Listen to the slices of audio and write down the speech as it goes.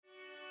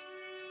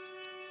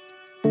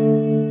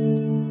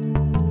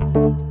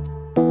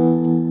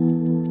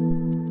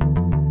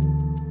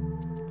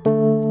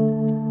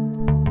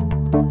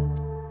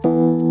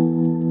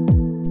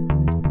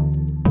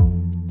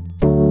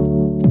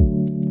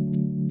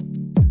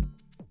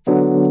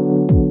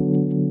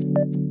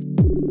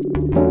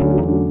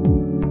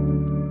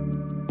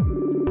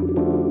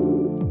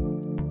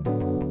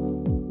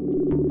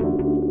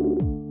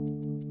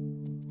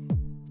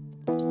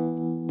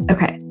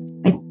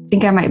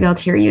think I might be able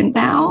to hear you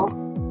now.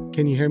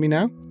 Can you hear me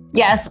now?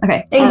 Yes.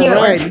 Okay. Thank you.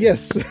 All right.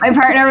 Yes. My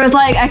partner was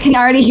like, I can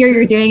already hear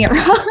you're doing it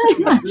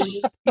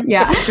wrong.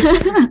 Yeah.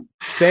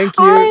 Thank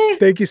you. Hi.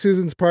 Thank you,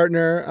 Susan's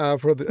partner,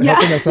 for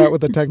helping us out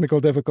with the technical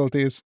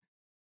difficulties.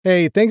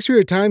 Hey, thanks for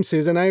your time,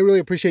 Susan. I really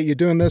appreciate you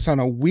doing this on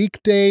a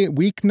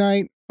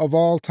weeknight of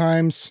all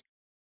times.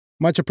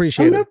 Much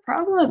appreciated. No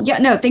problem. Yeah,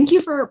 no, thank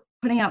you for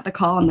putting out the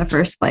call in the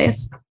first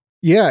place.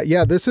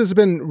 Yeah. This has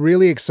been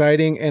really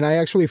exciting. And I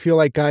actually feel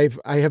like I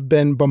have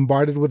been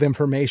bombarded with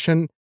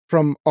information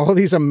from all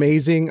these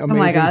amazing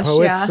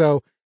poets. Yeah.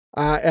 So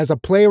as a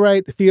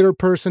playwright, theater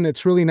person,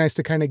 it's really nice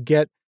to kind of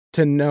get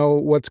to know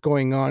what's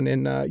going on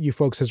in you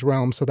folks'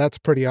 realm. So that's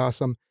pretty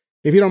awesome.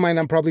 If you don't mind,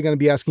 I'm probably going to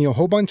be asking you a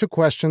whole bunch of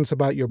questions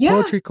about your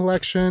poetry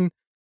collection,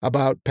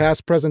 about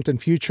past, present,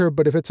 and future.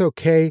 But if it's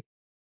okay,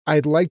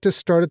 I'd like to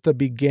start at the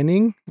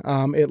beginning,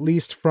 at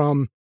least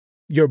from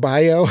your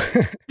bio.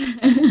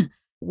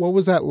 What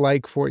was that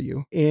like for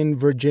you in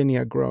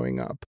Virginia growing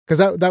up? Because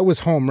that was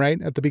home,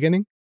 right, at the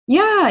beginning?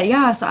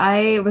 Yeah. So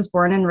I was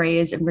born and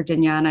raised in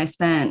Virginia, and I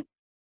spent,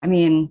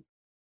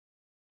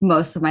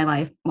 most of my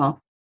life,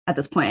 well, at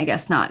this point, I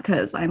guess not,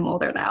 because I'm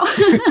older now,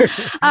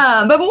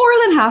 but more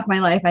than half my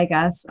life, I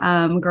guess,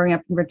 growing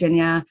up in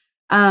Virginia.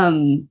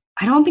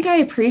 I don't think I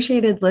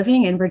appreciated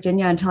living in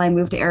Virginia until I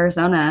moved to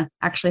Arizona,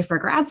 actually for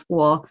grad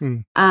school.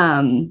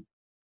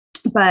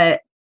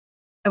 But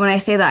when I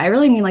say that, I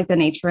really mean like the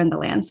nature and the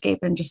landscape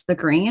and just the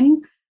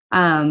green.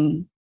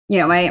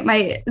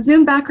 My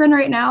Zoom background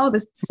right now,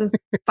 this is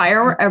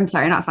fireworks. I'm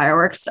sorry, not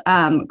fireworks.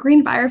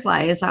 Green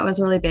fireflies. That was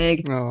really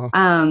big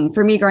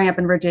for me growing up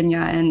in Virginia.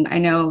 And I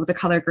know the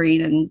color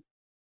green and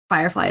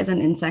fireflies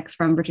and insects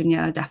from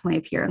Virginia definitely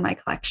appear in my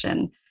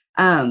collection.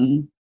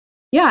 And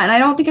I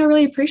don't think I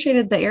really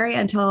appreciated the area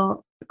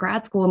until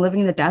grad school and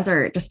living in the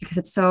desert, just because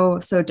it's so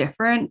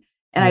different.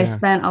 And I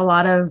spent a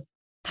lot of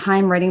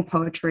time writing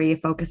poetry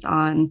focused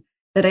on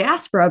the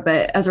diaspora,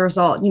 but as a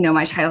result,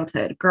 my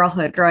childhood,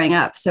 girlhood, growing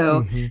up.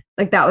 So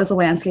like that was the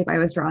landscape I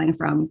was drawing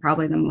from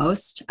probably the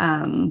most.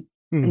 And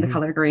the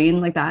color green,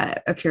 like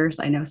that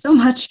appears, I know so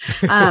much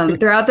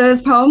throughout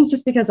those poems,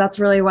 just because that's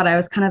really what I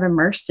was kind of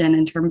immersed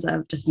in terms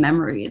of just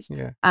memories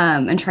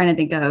and trying to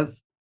think of,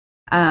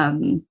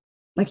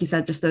 like you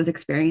said, just those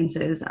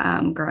experiences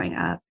growing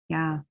up.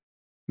 Yeah.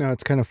 No,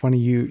 it's kind of funny.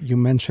 You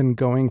mentioned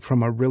going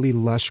from a really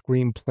lush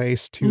green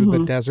place to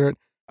the desert.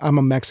 I'm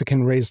a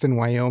Mexican raised in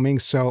Wyoming,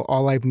 so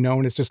all I've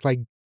known is just like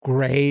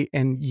gray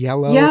and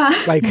yellow,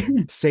 like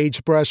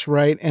sagebrush,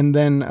 right? And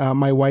then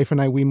my wife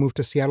and we moved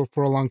to Seattle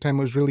for a long time.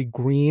 It was really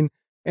green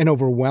and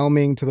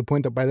overwhelming to the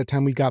point that by the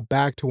time we got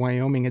back to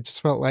Wyoming, it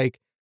just felt like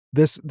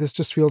this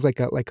just feels like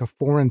a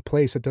foreign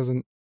place. It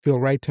doesn't feel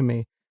right to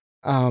me.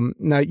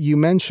 Now, you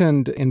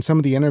mentioned in some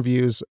of the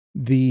interviews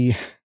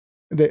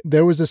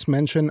there was this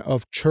mention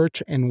of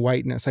church and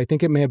whiteness. I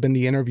think it may have been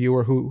the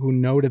interviewer who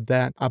noted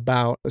that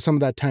about some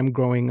of that time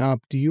growing up.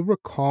 Do you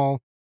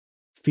recall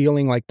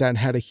feeling like that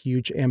had a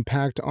huge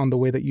impact on the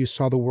way that you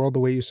saw the world,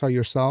 the way you saw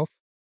yourself?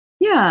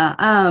 Yeah.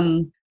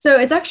 So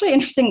it's actually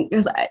interesting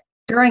because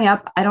growing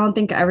up, I don't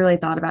think I really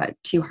thought about it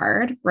too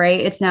hard, right?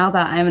 It's now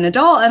that I'm an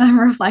adult and I'm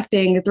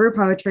reflecting through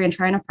poetry and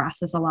trying to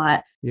process a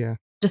lot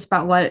just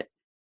about what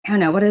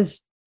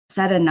is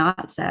said and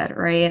not said,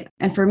 right?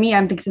 And for me,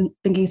 I'm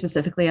thinking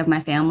specifically of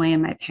my family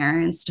and my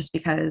parents, just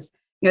because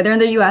they're in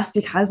the U.S.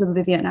 because of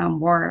the Vietnam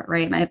War,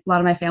 right? A lot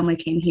of my family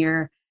came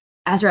here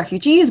as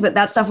refugees, but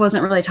that stuff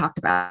wasn't really talked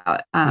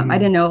about. I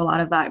didn't know a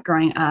lot of that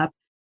growing up.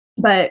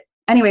 But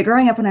anyway,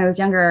 growing up when I was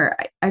younger,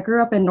 I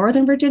grew up in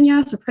Northern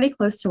Virginia, so pretty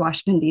close to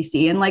Washington,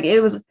 D.C. And like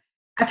it was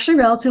actually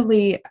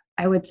relatively,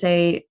 I would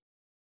say,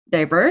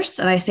 diverse.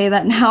 And I say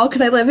that now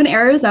because I live in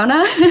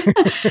Arizona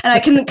and I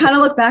can kind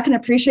of look back and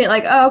appreciate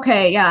like, oh,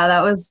 okay, yeah,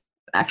 that was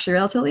actually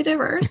relatively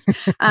diverse.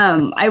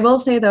 I will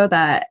say though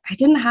that I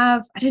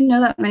didn't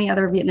know that many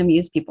other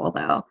Vietnamese people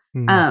though.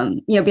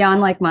 Beyond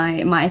like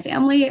my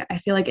family, I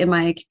feel like in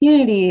my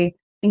community,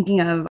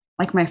 thinking of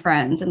like my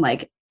friends and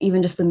like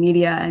even just the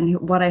media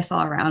and what I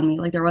saw around me,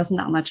 like there wasn't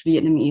that much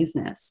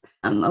Vietnameseness,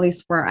 at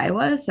least where I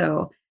was.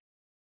 So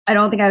I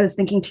don't think I was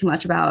thinking too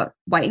much about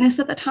whiteness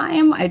at the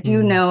time. I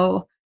do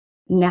know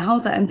now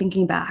that I'm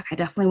thinking back, I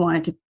definitely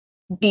wanted to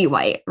be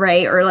white,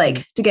 right? Or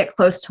like to get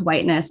close to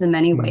whiteness in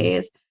many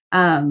ways.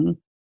 I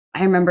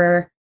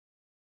remember,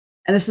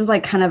 and this is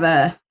like kind of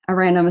a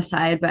random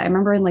aside, but I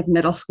remember in like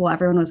middle school,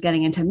 everyone was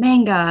getting into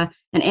manga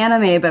and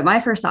anime, but my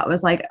first thought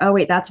was like, oh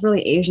wait, that's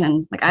really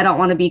Asian. Like, I don't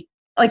want to be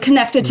like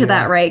connected to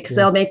that, right? Because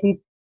they'll make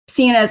me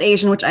seen as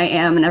Asian, which I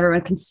am, and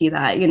everyone can see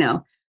that,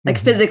 like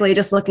physically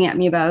just looking at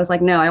me, but I was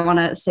like, no, I want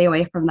to stay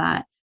away from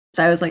that.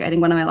 So I was like, I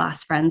think one of my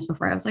last friends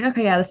before I was like,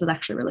 okay, yeah, this is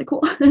actually really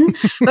cool.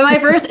 But my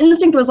first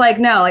instinct was like,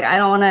 no, like, I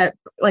don't want to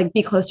like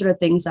be closer to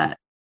things that,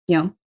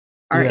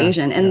 are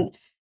Asian. And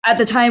at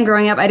the time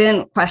growing up, I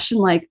didn't question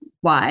like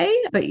why,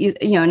 but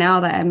now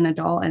that I'm an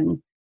adult and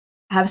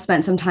have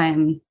spent some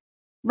time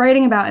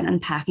writing about and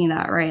unpacking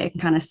that, right, I can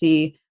kind of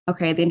see,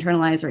 okay, the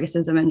internalized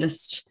racism and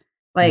just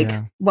like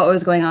what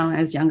was going on when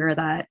I was younger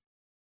that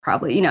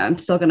probably, I'm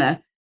still going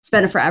to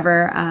spend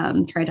forever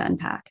trying to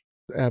unpack.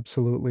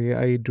 Absolutely.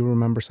 I do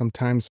remember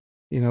sometimes,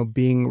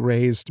 being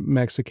raised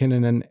Mexican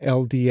in an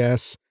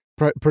LDS,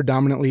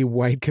 predominantly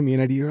white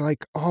community. You're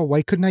like, oh,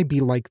 why couldn't I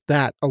be like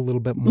that a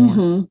little bit more,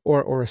 Mm-hmm.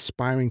 or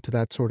aspiring to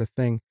that sort of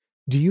thing?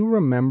 Do you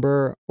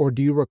remember or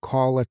do you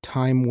recall a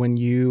time when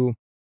you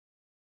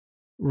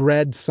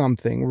read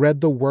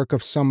the work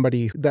of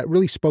somebody that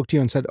really spoke to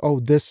you and said, "Oh,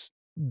 this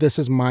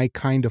is my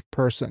kind of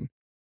person.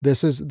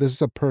 This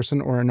is a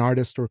person or an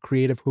artist or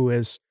creative who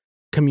is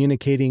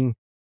communicating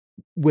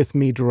with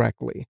me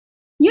directly."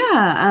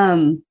 Yeah,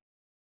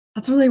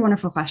 that's a really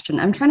wonderful question.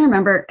 I'm trying to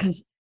remember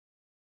because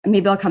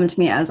maybe it'll come to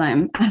me as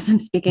I'm as I'm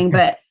speaking.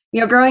 But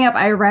growing up,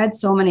 I read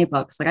so many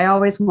books. Like I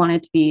always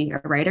wanted to be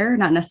a writer,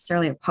 not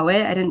necessarily a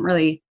poet. I didn't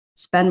really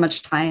spend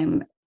much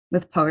time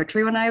with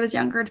poetry when I was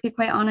younger, to be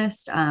quite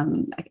honest. I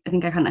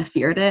think I kind of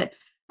feared it.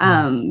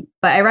 But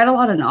I read a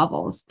lot of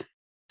novels.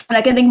 And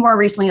I can think more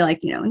recently,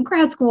 like, in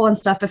grad school and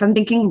stuff, if I'm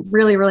thinking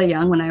really, really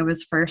young when I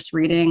was first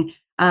reading,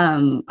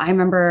 I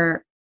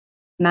remember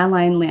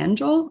Madeline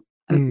L'Angel.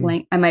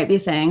 I might be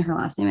saying her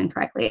last name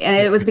incorrectly. And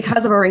it was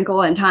because of A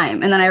Wrinkle in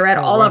Time. And then I read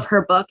all of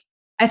her books.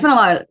 I spent a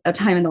lot of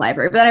time in the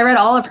library, but I read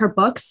all of her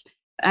books.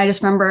 I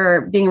just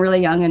remember being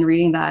really young and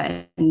reading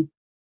that. And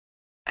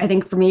I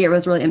think for me, it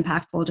was really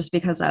impactful just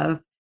because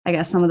of, I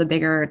guess, some of the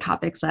bigger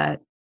topics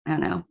that, I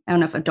don't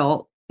know if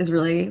adult is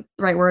really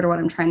the right word or what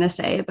I'm trying to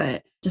say,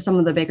 but just some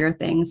of the bigger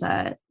things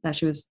that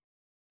she was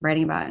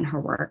writing about in her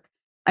work.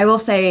 I will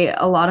say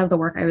a lot of the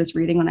work I was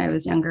reading when I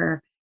was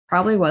younger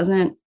probably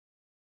wasn't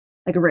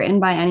like written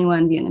by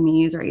anyone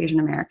Vietnamese or Asian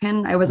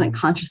American. I wasn't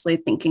consciously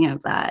thinking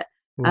of that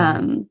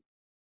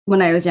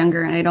when I was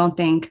younger. And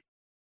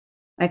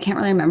I can't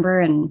really remember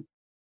in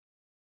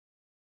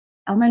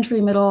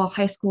elementary, middle,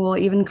 high school,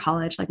 even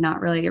college, like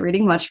not really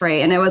reading much,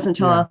 right? And it wasn't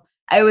until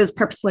I was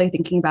purposefully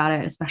thinking about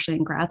it, especially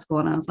in grad school.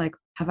 And I was like,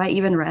 have I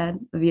even read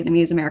a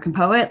Vietnamese American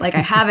poet? Like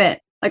I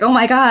haven't, like, oh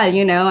my God,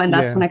 and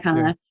that's when I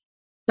kind of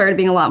started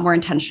being a lot more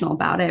intentional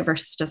about it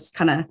versus just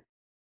kind of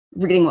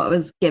reading what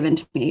was given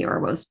to me or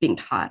what was being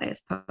taught, I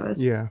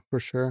suppose. Yeah, for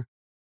sure.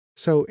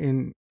 So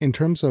in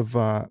terms of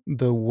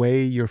the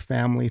way your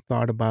family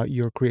thought about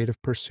your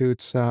creative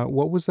pursuits,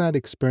 what was that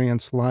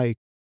experience like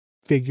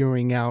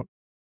figuring out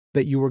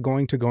that you were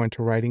going to go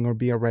into writing or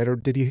be a writer?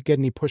 Did you get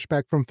any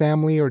pushback from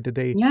family, or did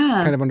they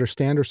Yeah. kind of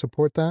understand or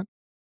support that?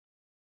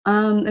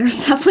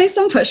 There's definitely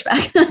some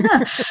pushback.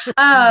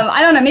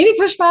 I don't know, maybe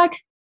pushback.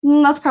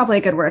 That's probably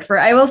a good word for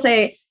it. I will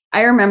say,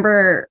 I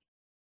remember,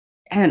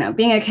 I don't know,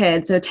 being a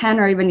kid, so 10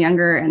 or even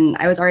younger, and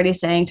I was already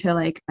saying to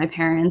like my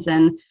parents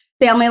and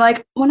family,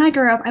 like, when I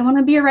grow up, I want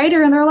to be a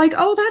writer. And they're like,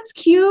 oh, that's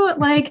cute.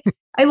 Like,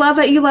 I love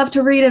that you love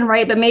to read and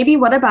write, but maybe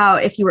what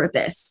about if you were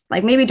this?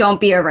 Like, maybe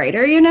don't be a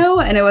writer,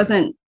 And it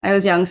wasn't, I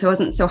was young, so it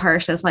wasn't so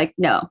harsh as like,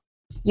 no,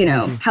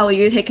 how will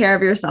you take care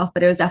of yourself?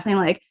 But it was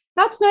definitely like,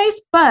 that's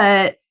nice,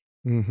 but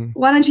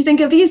why don't you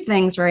think of these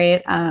things,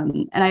 right?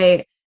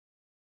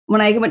 When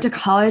I went to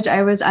college,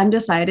 I was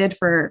undecided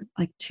for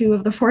like 2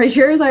 of the 4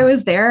 years I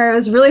was there. I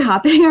was really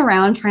hopping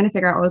around trying to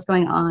figure out what was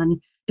going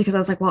on because I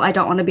was like, well, I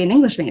don't want to be an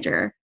English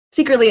major.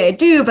 Secretly, I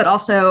do, but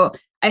also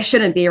I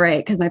shouldn't be,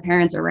 right? Because my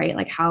parents are right.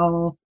 Like,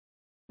 how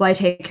will I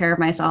take care of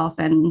myself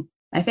and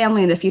my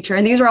family in the future?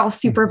 And these are all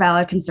super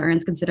valid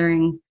concerns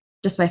considering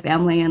just my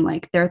family and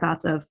like their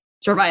thoughts of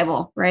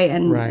survival, right?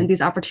 And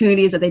these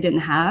opportunities that they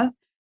didn't have.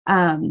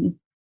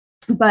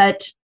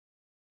 But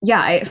yeah,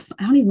 I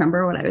don't even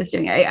remember what I was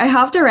doing. I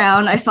hopped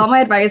around. I saw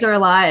my advisor a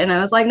lot and I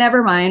was like,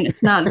 never mind,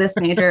 it's not this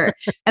major.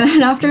 And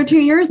then after 2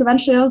 years,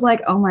 eventually I was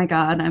like, oh my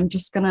God, I'm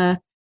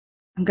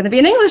going to be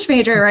an English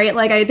major, right?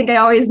 Like, I think I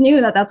always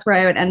knew that that's where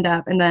I would end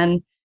up. And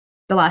then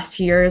the last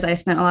 2 years, I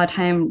spent a lot of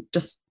time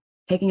just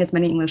taking as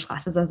many English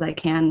classes as I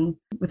can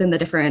within the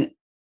different,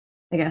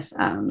 I guess,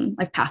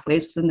 like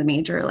pathways within the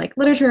major, like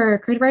literature,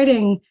 creative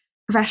writing,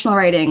 professional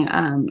writing.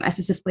 I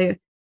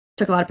specifically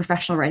took a lot of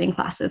professional writing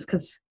classes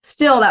because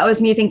still that was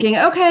me thinking,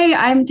 okay,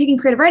 I'm taking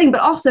creative writing, but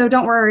also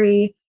don't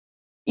worry,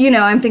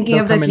 I'm thinking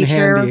They'll of the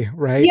future. Handy,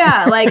 right?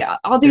 Yeah, like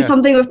I'll do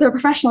something with the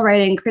professional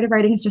writing. Creative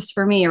writing is just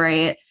for me,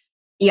 right?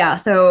 Yeah.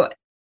 So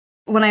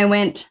when I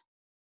went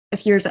a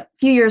few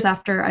years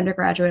after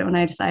undergraduate, when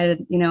I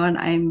decided, and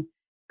I'm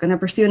going to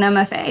pursue an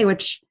MFA,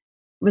 which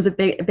was a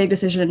big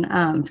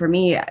decision for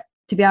me.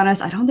 To be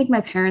honest, I don't think my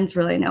parents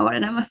really know what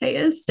an MFA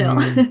is still.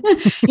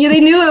 They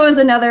knew it was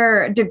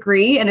another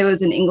degree and it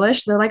was in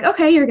English. They're like,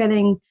 okay, you're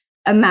getting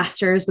a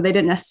master's, but they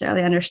didn't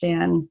necessarily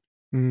understand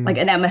like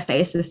an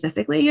MFA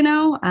specifically,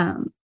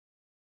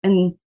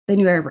 and they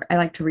knew I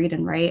like to read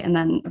and write. And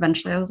then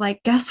eventually I was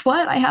like, guess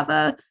what? I have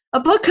a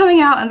book coming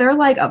out. And they're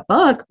like, a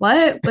book?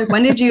 What? Like,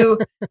 when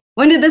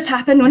did this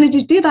happen? When did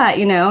you do that?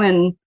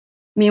 And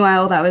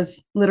meanwhile, that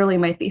was literally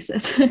my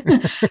thesis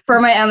for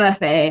my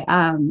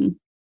MFA.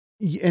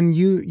 And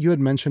you had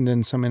mentioned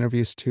in some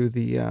interviews too,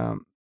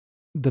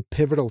 the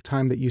pivotal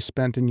time that you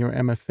spent in your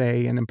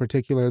MFA, and in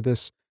particular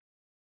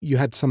you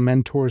had some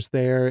mentors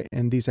there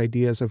and these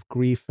ideas of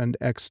grief and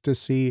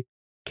ecstasy.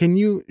 Can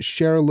you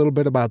share a little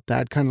bit about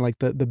that, kind of like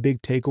the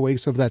big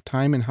takeaways of that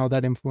time and how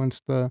that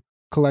influenced the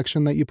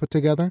collection that you put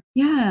together?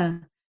 Yeah.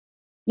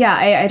 Yeah,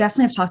 I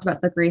definitely have talked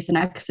about the grief and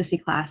ecstasy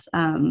class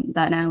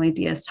that Natalie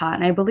Diaz taught.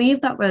 And I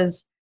believe that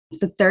was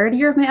the third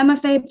year of my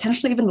MFA,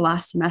 potentially even the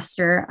last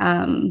semester.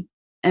 And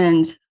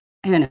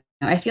I don't know,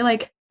 I feel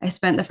like I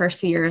spent the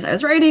first 2 years I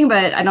was writing,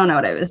 but I don't know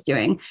what I was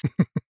doing.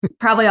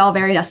 Probably all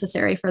very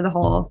necessary for the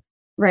whole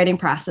writing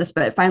process.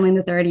 But finally in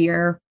the third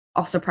year,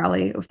 also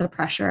probably with the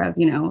pressure of,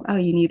 oh,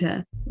 you need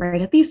to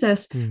write a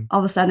thesis. All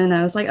of a sudden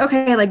I was like,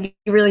 okay, like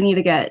you really need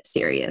to get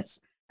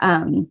serious.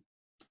 And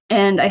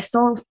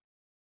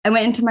I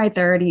went into my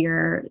third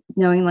year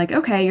knowing like,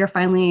 okay, you're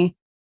finally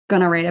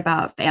going to write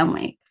about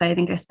family. Because I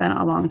think I spent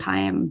a long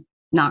time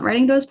not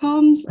writing those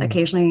poems.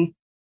 Occasionally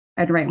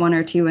I'd write one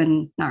or two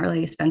and not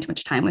really spend too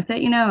much time with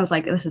it. I was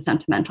like, this is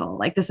sentimental.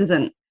 Like, this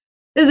isn't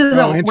where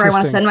I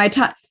want to spend my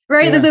time.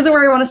 Right. Yeah. This isn't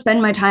where I want to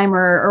spend my time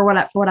or what,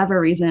 for whatever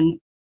reason.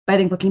 But I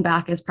think looking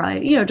back is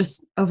probably,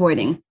 just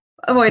avoidance.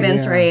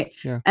 Yeah, right.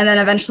 Yeah. And then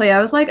eventually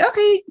I was like,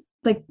 okay,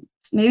 like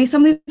maybe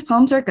some of these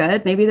poems are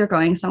good. Maybe they're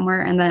going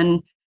somewhere. And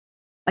then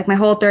like my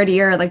whole third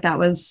year, like that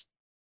was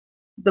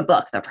the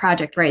book, the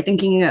project, right?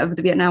 Thinking of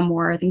the Vietnam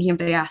War, thinking of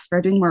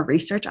diaspora, doing more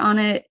research on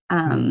it,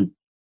 and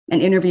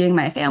interviewing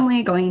my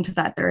family going into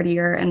that third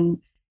year and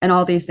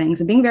all these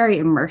things and being very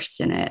immersed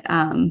in it.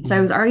 So I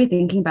was already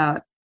thinking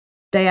about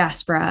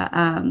diaspora,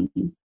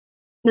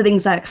 the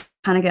things that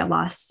kind of get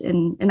lost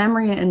in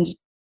memory. And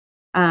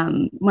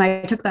when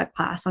I took that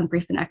class on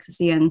grief and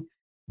ecstasy and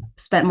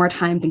spent more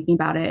time thinking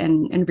about it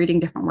and reading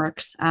different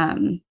works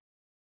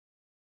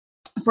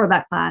for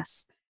that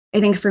class, I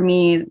think for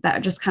me,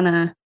 that just kind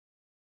of,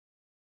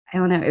 I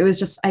don't know, it was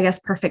just, I guess,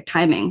 perfect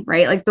timing,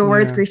 right? Like the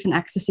words grief and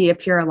ecstasy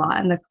appear a lot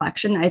in the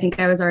collection. I think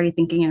I was already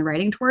thinking and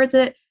writing towards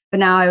it, but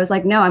now I was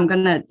like, no, I'm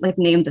going to like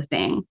name the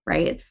thing,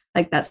 right?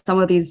 Like that some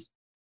of these,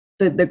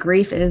 the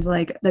grief is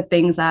like the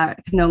things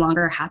that can no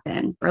longer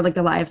happen, or like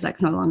the lives that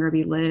can no longer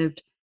be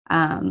lived,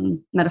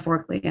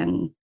 metaphorically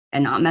and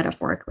not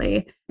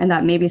metaphorically. And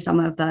that maybe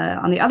some of the,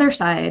 on the other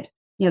side,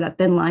 that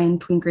thin line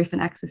between grief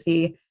and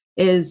ecstasy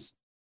is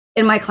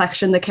in my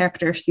collection, the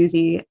character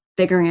Susie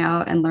figuring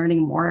out and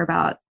learning more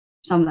about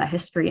some of that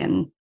history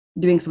and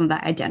doing some of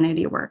that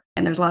identity work.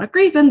 And there's a lot of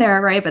grief in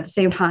there, right? But at the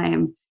same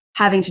time,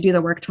 having to do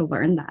the work to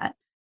learn that.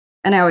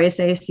 And I always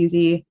say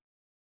Susie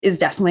is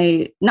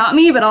definitely not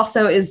me, but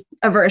also is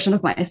a version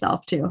of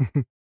myself too.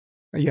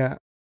 Yeah.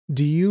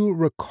 Do you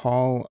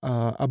recall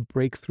a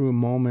breakthrough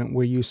moment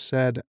where you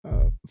said,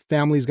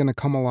 family's going to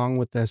come along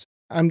with this?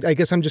 I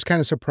guess I'm just kind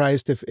of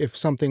surprised if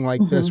something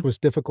like this was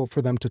difficult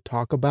for them to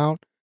talk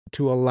about,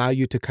 to allow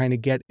you to kind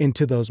of get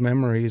into those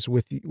memories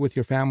with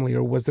your family.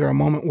 Or was there a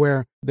moment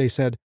where they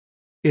said,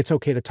 it's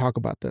okay to talk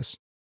about this?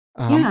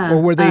 Or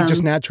were they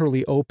just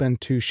naturally open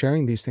to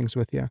sharing these things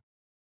with you?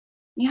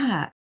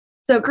 Yeah.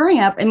 So growing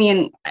up, I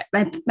mean,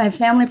 my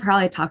family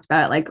probably talked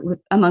about it like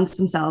amongst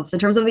themselves in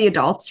terms of the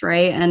adults,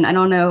 right? And I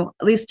don't know,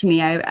 at least to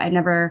me, I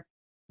never,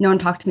 no one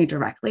talked to me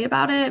directly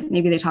about it.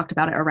 Maybe they talked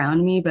about it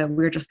around me, but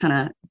we were just kind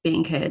of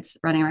being kids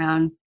running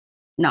around,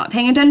 not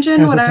paying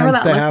attention, as whatever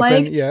that looked happen.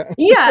 like. Yeah.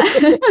 Yeah.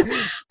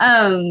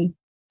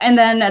 And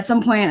then at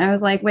some point I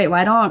was like, wait,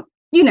 why don't,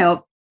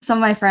 some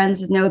of my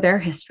friends know their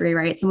history,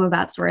 right? Some of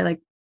that story, like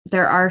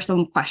there are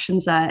some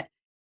questions that,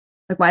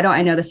 like, why don't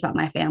I know this about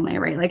my family,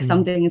 right? Like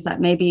some things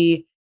that may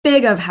be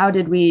big of how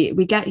did we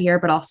get here,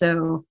 but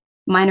also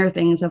minor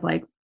things of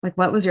like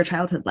what was your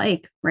childhood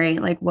like,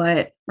 right? Like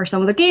what were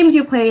some of the games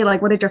you played?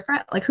 Like what did your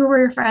friend, like who were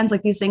your friends?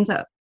 Like these things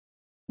that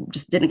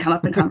just didn't come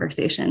up in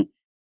conversation.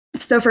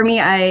 So for me,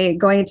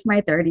 going into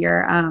my third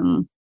year,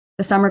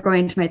 the summer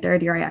going into my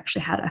third year, I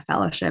actually had a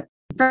fellowship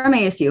from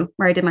ASU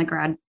where I did my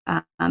grad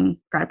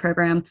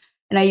program,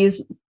 and I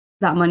used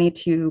that money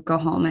to go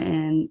home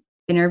and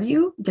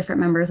interview different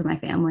members of my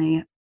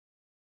family.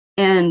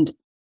 And to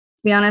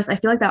be honest, I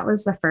feel like that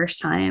was the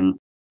first time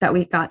that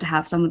we got to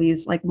have some of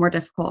these like more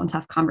difficult and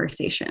tough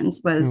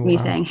conversations, was me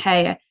saying,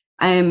 hey,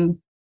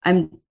 I'm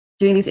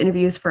doing these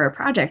interviews for a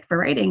project for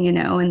writing,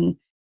 and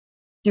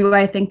do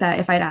I think that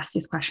if I'd asked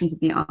these questions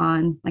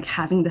beyond like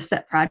having the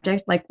set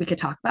project, like we could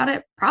talk about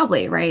it?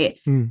 Probably, right?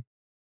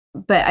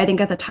 But I think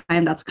at the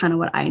time, that's kind of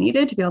what I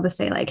needed to be able to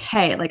say, like,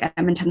 hey, like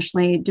I'm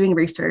intentionally doing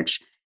research,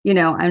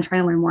 I'm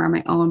trying to learn more on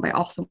my own, but I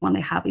also want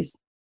to have these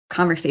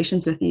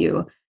conversations with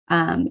you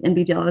and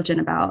be diligent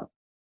about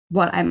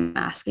what I'm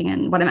asking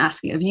and what I'm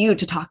asking of you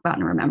to talk about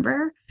and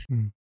remember.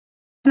 And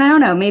I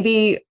don't know,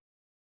 maybe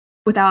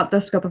without the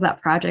scope of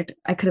that project,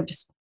 I could have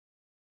just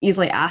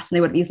easily asked and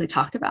they would have easily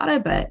talked about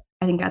it. But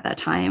I think at that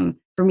time,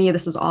 for me,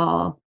 this was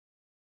all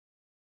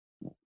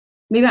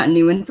maybe not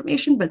new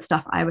information, but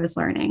stuff I was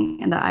learning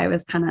and that I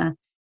was kind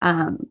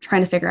of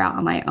trying to figure out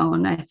on my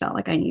own. I felt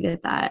like I needed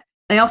that.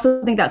 And I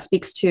also think that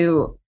speaks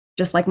to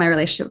just like my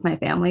relationship with my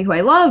family, who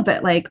I love,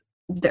 but like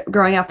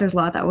growing up, there's a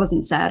lot that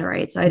wasn't said,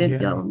 right? So I didn't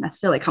feel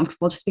necessarily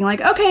comfortable just being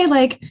like, okay,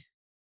 like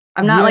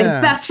I'm not like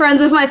best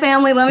friends with my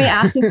family. Let me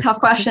ask these tough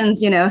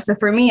questions, So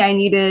for me, I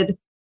needed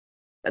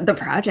the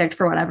project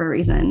for whatever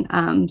reason.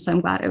 So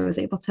I'm glad I was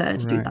able to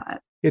do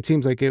that. It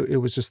seems like it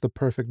was just the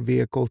perfect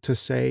vehicle to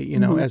say,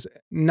 as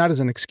not as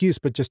an excuse,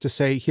 but just to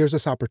say, here's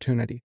this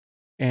opportunity.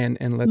 and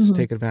let's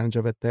take advantage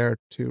of it there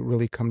to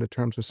really come to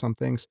terms with some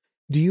things.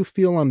 Do you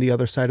feel on the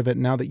other side of it,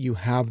 now that you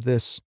have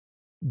this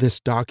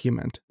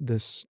document,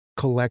 this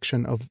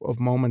collection of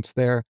moments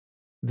there,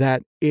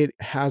 that it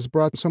has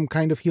brought some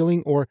kind of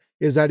healing, or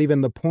is that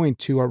even the point,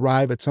 to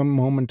arrive at some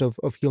moment of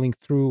healing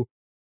through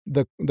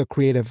the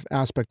creative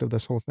aspect of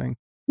this whole thing?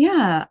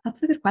 Yeah,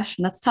 that's a good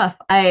question. That's tough.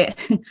 I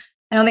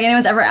I don't think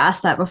anyone's ever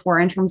asked that before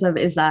in terms of,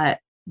 is that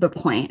the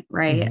point,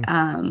 right?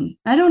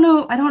 I don't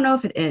know. I don't know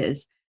if it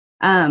is.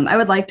 I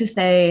would like to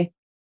say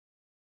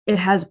it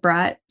has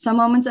brought some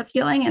moments of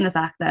healing, and the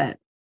fact that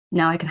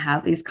now I can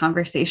have these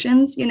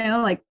conversations,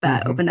 like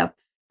that opened up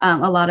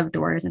a lot of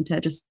doors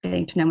into just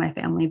getting to know my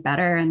family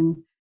better. And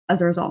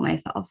as a result,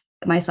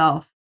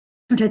 myself,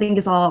 which I think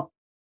is all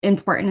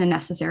important and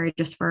necessary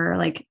just for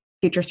like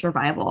future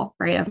survival,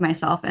 right, of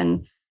myself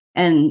and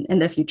in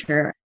the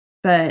future.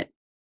 But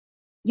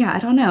yeah, I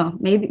don't know,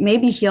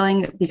 maybe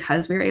healing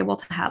because we were able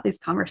to have these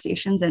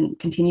conversations and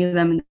continue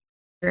them in the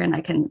future, and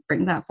I can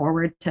bring that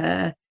forward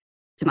to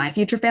my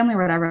future family,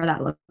 or whatever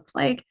that looks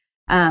like.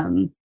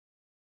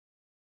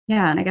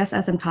 Yeah, and I guess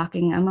as I'm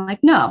talking, I'm like,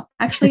 no,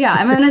 actually, yeah,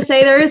 I'm going to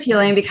say there is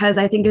healing, because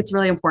I think it's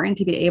really important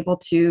to be able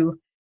to,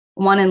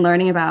 one, in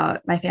learning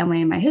about my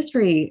family and my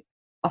history,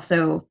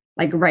 also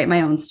like write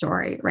my own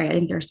story, right? I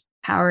think there's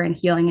power in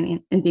healing and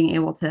in being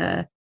able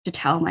to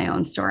tell my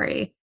own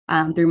story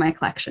through my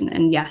collection.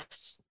 And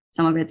yes,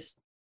 some of it's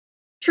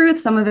truth,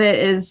 some of it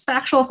is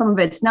factual, some of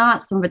it's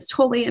not, some of it's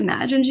totally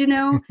imagined,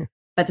 but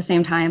at the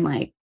same time,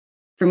 like,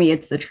 for me,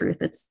 it's the truth.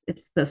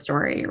 It's the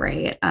story,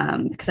 right?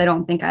 Because I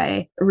don't think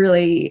I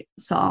really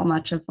saw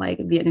much of like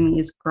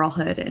Vietnamese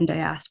girlhood and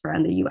diaspora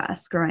in the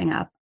U.S. growing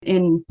up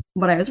in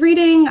what I was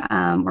reading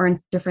or in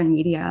different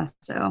media.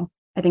 So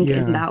I think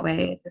in that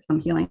way, there's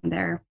some healing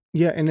there.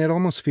 Yeah, and it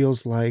almost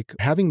feels like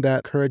having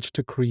that courage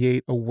to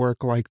create a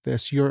work like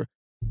this, you're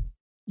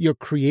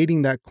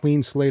creating that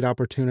clean slate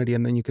opportunity,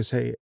 and then you can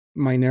say,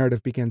 my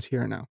narrative begins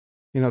here now.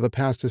 The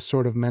past is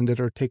sort of mended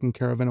or taken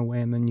care of in a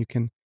way, and then you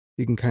can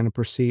kind of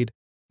proceed.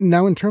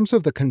 Now, in terms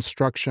of the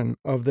construction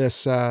of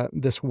this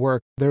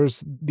work,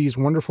 there's these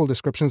wonderful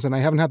descriptions, and I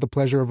haven't had the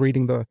pleasure of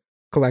reading the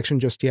collection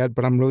just yet,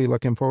 but I'm really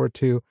looking forward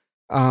to.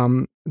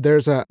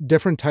 There's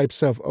different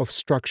types of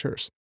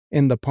structures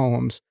in the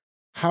poems.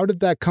 How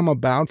did that come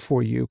about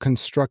for you,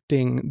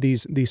 constructing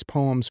these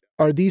poems?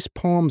 Are these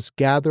poems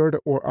gathered,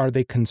 or are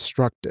they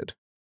constructed?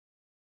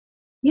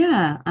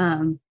 Yeah,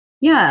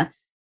 yeah.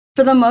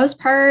 For the most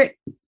part,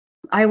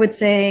 I would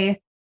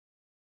say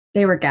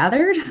they were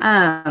gathered.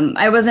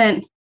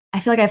 I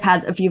feel like I've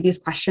had a few of these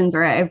questions,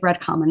 or I've read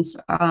comments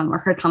or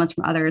heard comments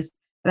from others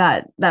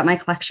that my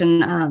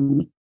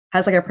collection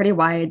has like a pretty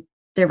wide,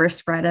 diverse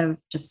spread of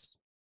just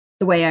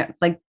the way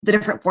like the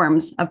different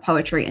forms of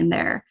poetry in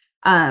there.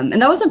 And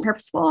that wasn't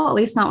purposeful, at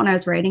least not when I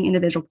was writing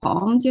individual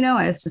poems.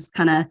 I was just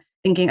kind of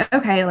thinking,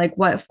 okay, like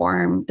what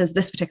form does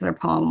this particular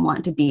poem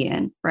want to be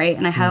in, right?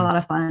 And I had a lot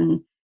of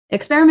fun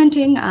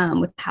experimenting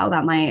with how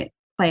that might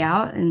play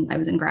out. And I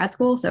was in grad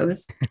school, so it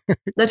was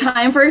the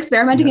time for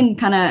experimenting and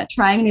kind of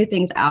trying new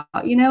things out,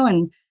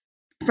 and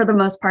for the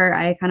most part,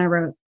 I kind of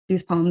wrote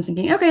these poems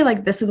thinking, okay,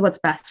 like this is what's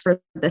best for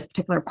this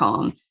particular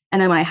poem.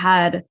 And then when I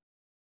had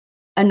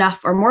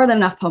enough or more than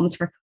enough poems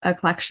for a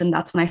collection,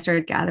 that's when I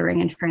started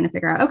gathering and trying to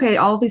figure out, okay,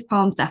 all of these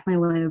poems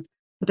definitely live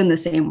within the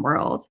same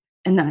world.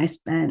 And then I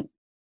spent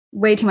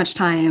way too much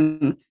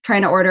time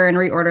trying to order and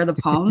reorder the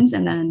poems.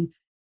 And then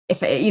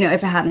if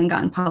it hadn't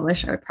gotten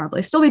published, I would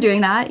probably still be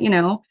doing that,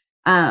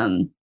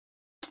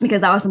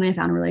 because that was something I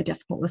found really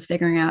difficult, was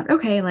figuring out,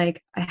 okay,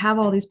 like I have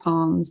all these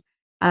poems,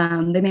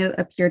 they may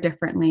appear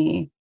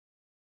differently,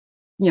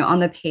 on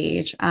the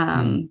page,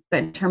 but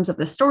in terms of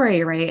the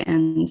story, right,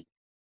 and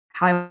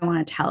how I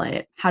want to tell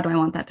it, how do I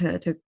want that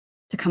to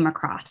come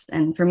across?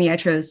 And for me, I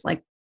chose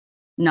like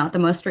not the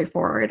most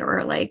straightforward,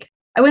 or like,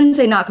 I wouldn't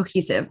say not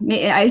cohesive.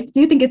 I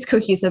do think it's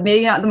cohesive,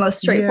 maybe not the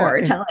most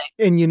straightforward telling.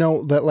 And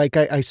that, like,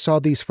 I saw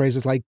these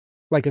phrases like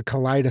a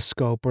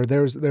kaleidoscope, or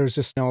there's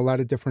just a lot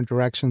of different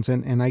directions.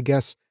 And I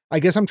guess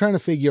I'm trying to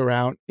figure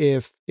out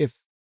if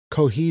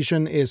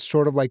cohesion is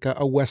sort of like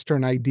a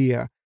Western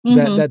idea,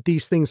 that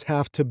these things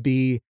have to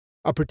be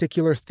a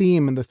particular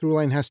theme, and the through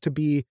line has to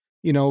be,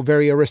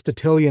 very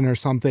Aristotelian or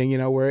something,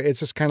 where it's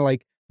just kind of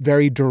like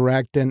very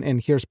direct,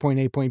 and here's point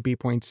A, point B,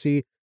 point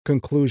C,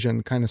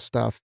 conclusion kind of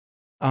stuff.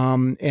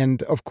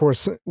 And of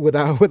course,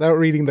 without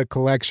reading the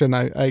collection,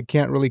 I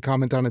can't really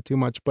comment on it too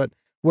much, but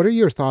what are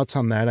your thoughts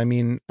on that? I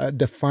mean,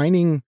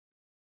 defining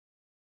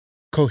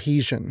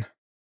cohesion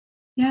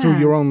through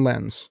your own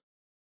lens.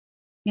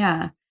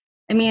 Yeah.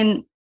 I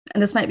mean,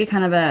 and this might be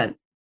kind of a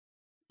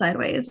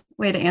sideways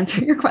way to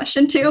answer your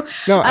question too.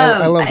 No,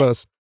 I love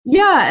those.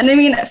 Yeah. And I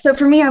mean, so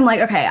for me, I'm like,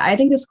 okay, I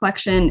think this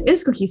collection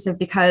is cohesive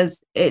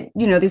because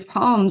these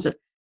poems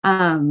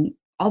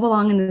all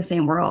belong in the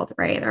same world,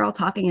 right? They're all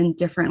talking in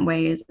different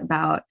ways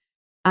about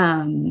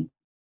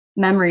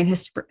memory and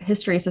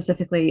history,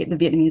 specifically the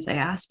Vietnamese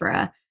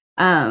diaspora.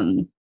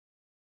 And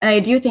I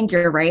do think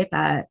you're right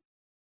that,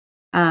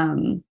 I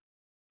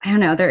don't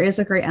know, there is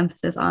a great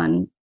emphasis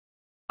on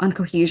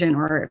cohesion,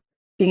 or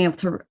being able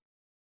to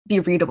be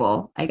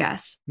readable, I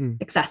guess,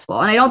 accessible.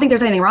 And I don't think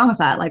there's anything wrong with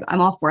that. Like,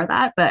 I'm all for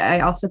that. But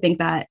I also think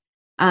that,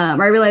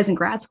 I realized in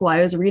grad school,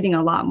 I was reading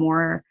a lot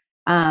more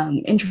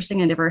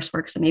interesting and diverse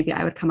works that maybe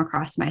I would come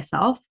across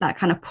myself that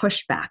kind of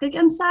pushed back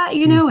against that,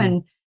 you know,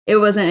 and it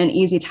wasn't an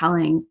easy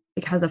telling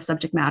because of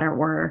subject matter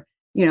or,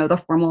 you know, the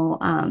formal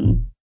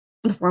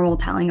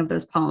telling of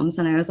those poems.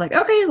 And I was like,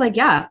 okay, like,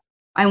 yeah,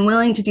 I'm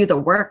willing to do the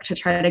work to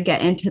try to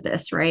get into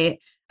this. Right.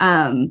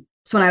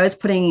 So when I was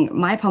putting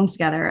my poems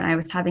together and I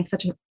was having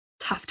such a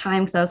tough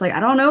time, because I was like, I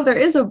don't know if there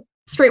is a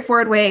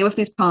straightforward way with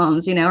these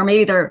poems, you know, or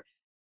maybe there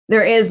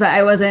is, but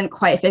I wasn't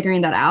quite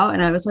figuring that out.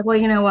 And I was like, well,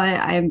 you know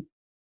what,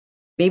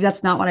 maybe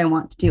that's not what I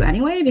want to do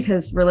anyway,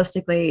 because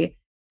realistically,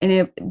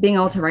 being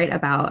able to write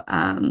about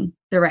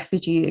the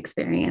refugee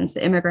experience,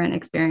 the immigrant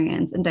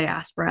experience, and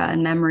diaspora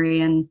and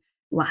memory and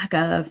lack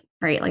of,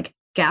 right, like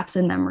gaps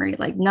in memory,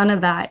 like none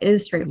of that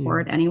is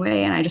straightforward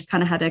anyway. And I just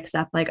kind of had to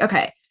accept, like,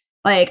 okay,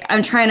 like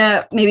I'm trying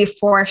to maybe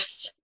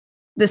force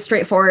this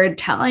straightforward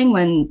telling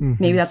when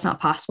maybe that's not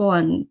possible.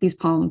 And these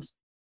poems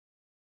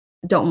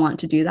don't want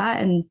to do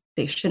that, and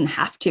they shouldn't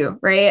have to,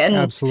 right? And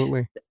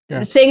absolutely.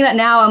 Yeah. Saying that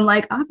now, I'm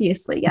like,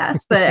 obviously,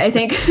 yes. But I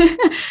think,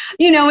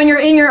 you know, when you're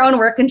in your own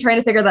work and trying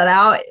to figure that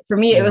out, for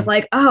me, it was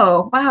like,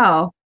 oh,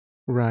 wow.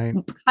 Right.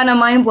 Kind of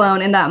mind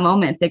blown in that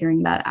moment,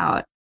 figuring that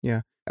out.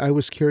 Yeah. I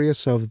was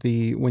curious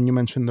when you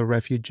mentioned the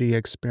refugee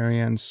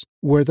experience,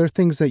 were there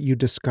things that you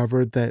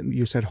discovered that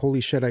you said, holy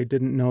shit, I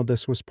didn't know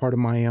this was part of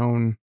my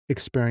own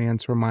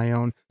experience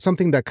or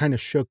something that kind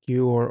of shook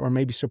you or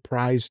maybe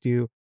surprised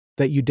you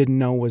that you didn't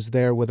know was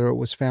there, whether it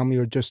was family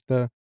or just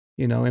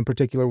in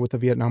particular with the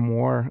Vietnam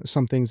War,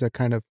 some things that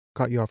kind of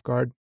caught you off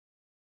guard?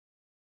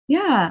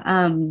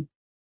 Yeah.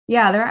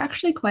 Yeah, there are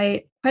actually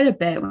quite a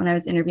bit when I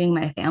was interviewing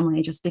my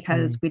family, just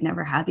because we'd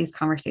never had these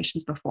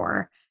conversations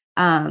before.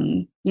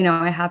 You know,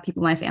 I have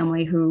people in my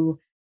family who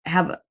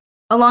have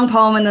a long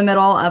poem in the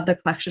middle of the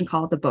collection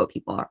called The Boat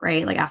People,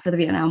 right? Like after the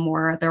Vietnam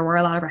War, there were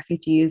a lot of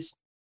refugees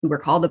who were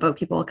called the Boat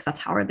People because that's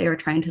how they were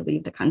trying to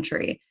leave the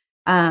country.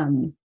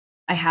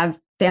 I have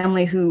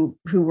family who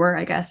were,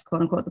 I guess,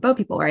 quote unquote, the Boat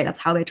People, right? That's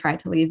how they tried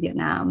to leave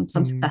Vietnam,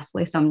 some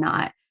successfully, some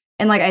not.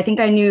 And like, I think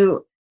I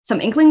knew some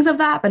inklings of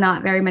that, but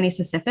not very many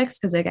specifics,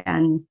 because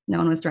again, no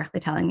one was directly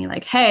telling me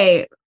like,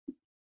 hey,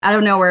 I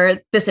don't know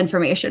where this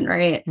information,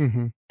 right?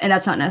 And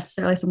that's not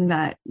necessarily something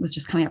that was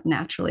just coming up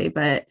naturally,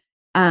 but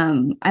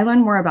I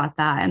learned more about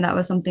that. And that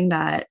was something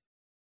that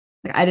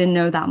like, I didn't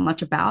know that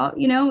much about,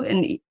 you know,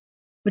 and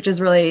which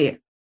is really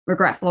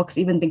regretful, because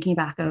even thinking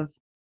back of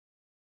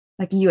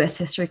like US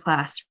history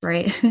class,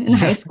 right, in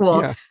high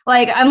school,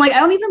 like, I'm like,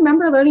 I don't even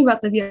remember learning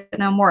about the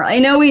Vietnam War. I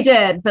know we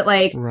did, but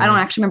like, I don't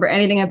actually remember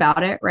anything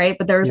about it, right?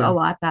 But there was a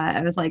lot that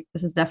I was like,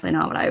 this is definitely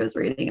not what I was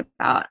reading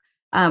about,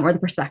 or the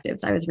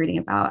perspectives I was reading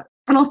about.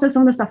 And also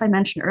some of the stuff I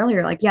mentioned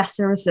earlier, like, yes,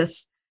 there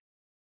was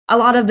a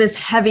lot of this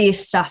heavy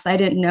stuff that I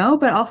didn't know,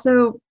 but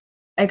also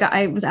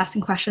I was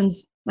asking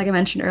questions, like I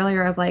mentioned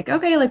earlier, of like,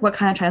 okay, like what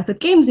kind of childhood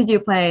games did you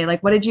play?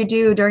 Like, what did you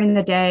do during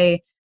the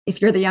day? If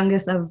you're the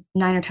youngest of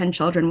 9 or 10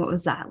 children, what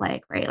was that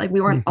like, right? Like,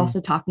 we weren't also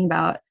talking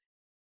about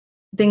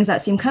things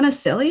that seem kind of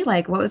silly,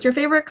 like what was your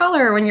favorite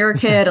color when you were a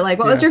kid? Like,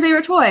 what was your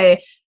favorite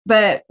toy?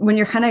 But when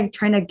you're kind of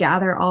trying to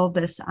gather all of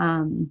this,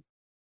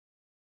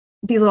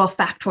 these little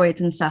factoids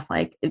and stuff,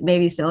 like, it may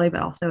be silly,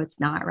 but also it's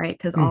not, right?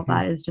 Because all of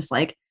that is just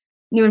like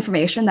new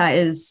information that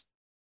is,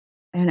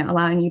 I don't know,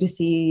 allowing you to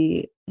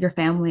see your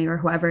family or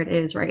whoever it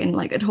is, right, in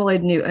like a totally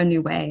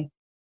new way.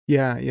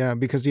 Yeah,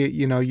 because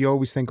you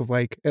always think of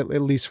like, at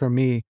least for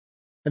me,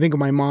 I think of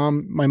my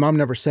mom. My mom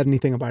never said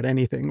anything about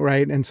anything,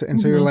 right? And so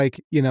you're like,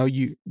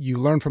 you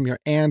learn from your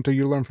aunt, or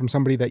you learn from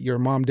somebody that your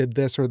mom did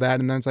this or that,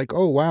 and then it's like,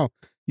 oh wow,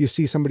 you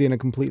see somebody in a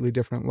completely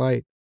different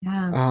light.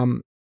 Yeah.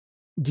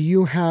 Do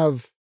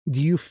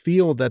you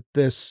feel that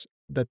this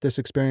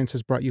experience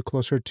has brought you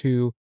closer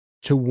to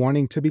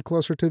wanting to be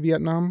closer to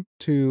Vietnam,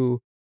 to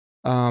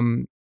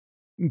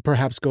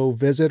perhaps go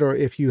visit, or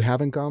if you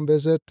haven't gone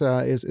visit,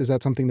 is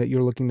that something that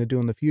you're looking to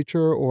do in the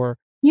future? Or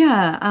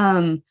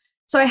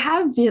so I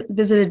have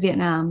visited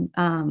Vietnam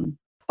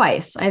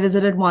twice. I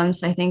visited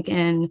once, I think,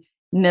 in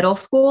middle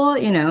school,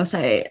 you know, so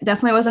I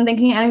definitely wasn't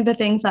thinking any of the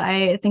things that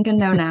I think and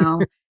know now.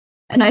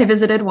 And I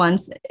visited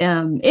once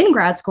in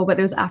grad school, but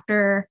it was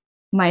after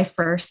my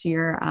first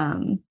year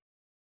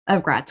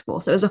of grad school.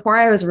 So it was before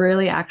I was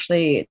really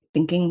actually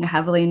thinking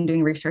heavily and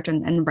doing research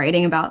and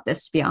writing about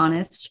this, to be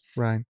honest.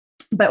 Right.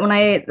 But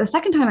the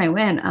second time I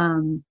went,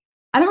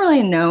 I don't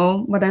really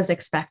know what I was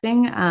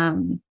expecting.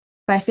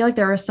 But I feel like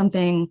there was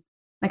something,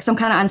 like some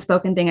kind of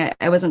unspoken thing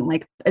I wasn't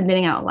like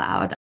admitting out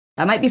loud.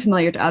 That might be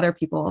familiar to other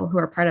people who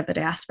are part of the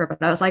diaspora,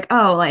 but I was like,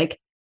 oh, like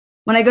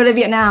when I go to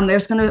Vietnam,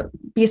 there's going to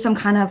be some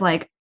kind of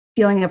like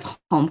feeling of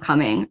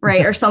homecoming,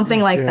 right? Or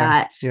something like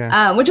that.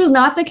 Yeah. Which was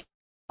not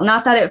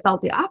that it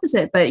felt the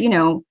opposite, but you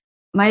know,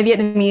 my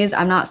Vietnamese,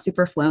 I'm not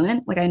super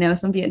fluent. Like, I know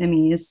some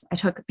Vietnamese. I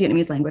took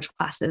Vietnamese language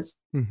classes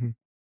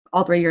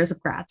all 3 years of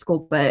grad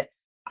school, but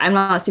I'm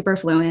not super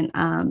fluent.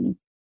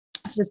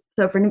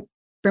 So for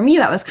for me,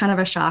 that was kind of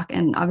a shock.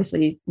 And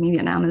obviously,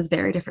 Vietnam is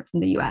very different from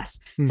the US.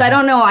 Mm-hmm. So I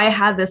don't know, I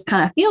had this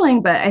kind of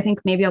feeling, but I think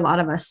maybe a lot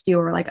of us do.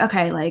 We're like,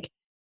 okay, like,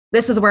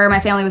 this is where my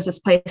family was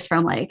displaced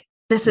from. Like,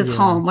 this is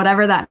home,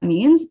 whatever that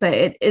means, but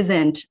it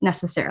isn't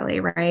necessarily,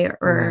 right?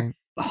 Or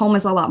home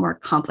is a lot more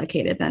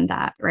complicated than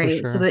that, right?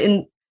 Sure. So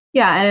and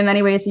in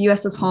many ways, the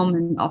US is home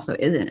and also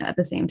isn't at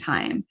the same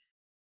time.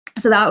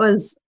 So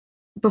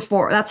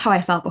that's how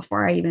I felt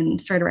before I even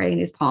started writing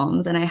these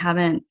poems. And I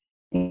haven't,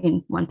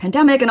 one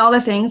pandemic and all the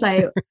things,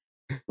 I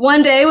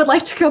one day would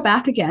like to go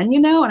back again,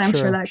 and I'm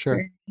sure that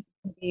experience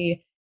would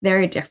be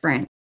very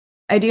different.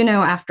 I do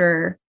know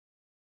after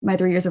my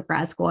 3 years of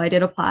grad school, I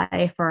did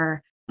apply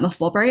for a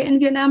Fulbright in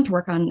Vietnam to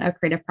work on a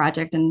creative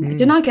project, and I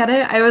did not get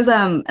it. I was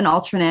an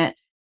alternate.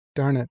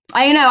 Darn it.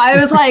 I know.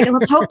 I was like,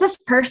 let's hope this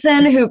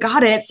person who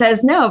got it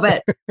says no,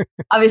 but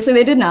obviously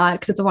they did not,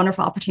 because it's a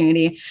wonderful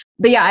opportunity.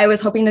 But yeah, I was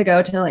hoping to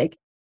go to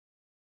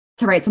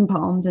write some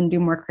poems and do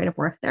more creative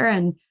work there.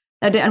 And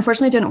that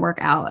unfortunately didn't work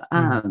out.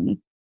 And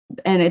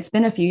it's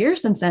been a few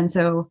years since then.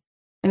 So,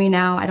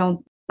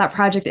 now that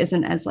project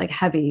isn't as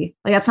heavy.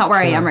 That's not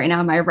where I am right now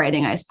in my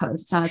writing, I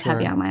suppose. It's not as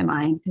heavy on my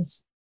mind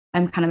because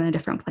I'm kind of in a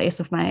different place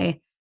with my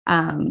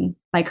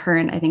my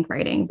current, I think,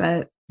 writing.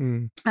 But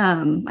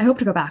I hope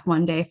to go back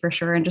one day for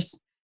sure. And just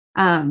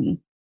it'll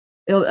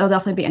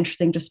definitely be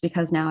interesting just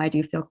because now I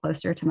do feel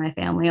closer to my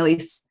family, at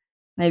least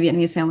my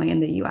Vietnamese family in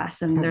the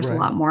US. And there's a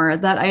lot more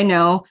that I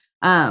know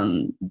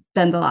than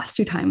the last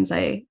 2 times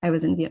I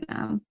was in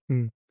Vietnam.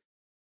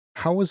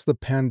 How was the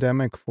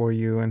pandemic for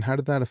you, and how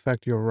did that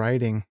affect your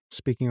writing?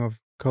 Speaking of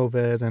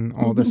COVID and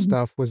all this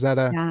stuff, was that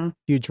a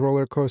huge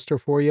roller coaster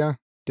for you?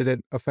 Did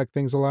it affect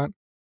things a lot?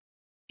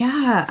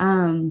 Yeah.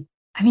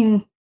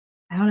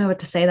 I don't know what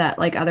to say that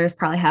others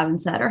probably haven't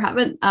said or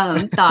haven't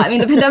thought.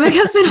 The pandemic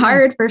has been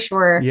hard for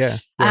sure. Yeah.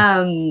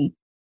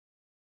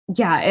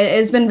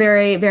 It's been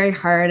very, very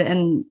hard.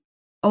 And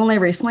only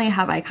recently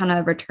have I kind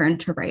of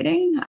returned to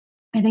writing.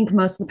 I think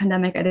most of the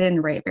pandemic, I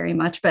didn't write very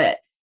much, but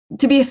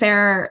to be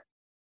fair,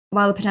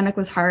 while the pandemic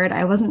was hard,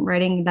 I wasn't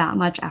writing that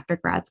much after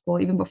grad school,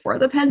 even before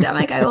the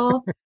pandemic, I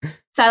will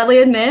sadly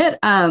admit.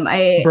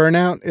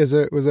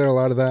 Burnout, was there a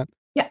lot of that?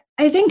 Yeah,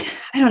 I think,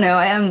 I don't know.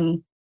 I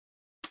am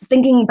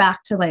thinking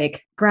back to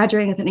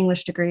graduating with an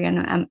English degree and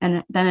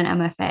then an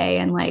MFA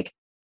and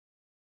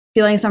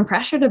feeling some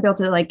pressure to be able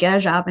to get a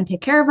job and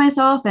take care of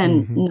myself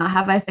and not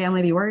have my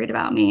family be worried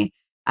about me.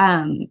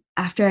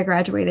 After I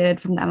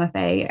graduated from the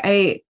MFA,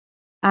 I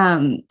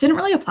didn't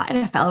really apply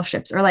to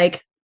fellowships or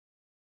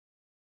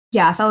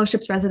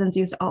fellowships,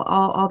 residencies,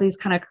 all these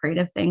kind of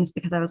creative things,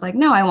 because I was like,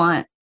 no, I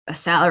want a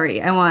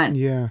salary. I want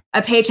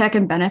a paycheck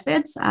and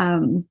benefits,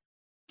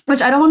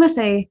 which I don't want to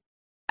say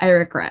I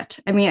regret.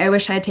 I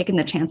wish I had taken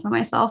the chance on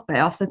myself, but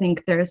I also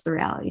think there's the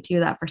reality too,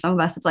 that for some of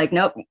us, it's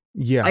nope,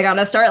 I got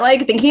to start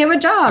thinking of a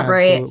job.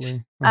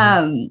 Absolutely.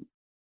 Right.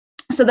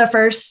 So the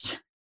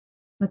first,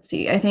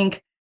 I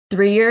think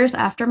 3 years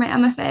after my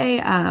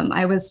MFA,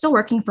 I was still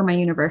working for my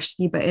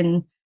university, but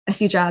in a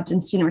few jobs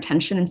in student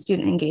retention and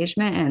student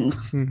engagement.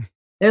 And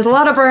there's a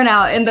lot of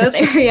burnout in those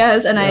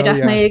areas. And I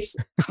definitely,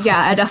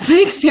 I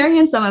definitely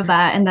experienced some of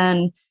that. And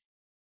then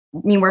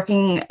me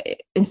working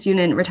in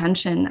student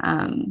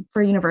retention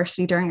for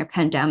university during a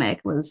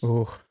pandemic was,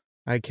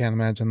 I can't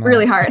imagine that.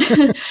 Really hard.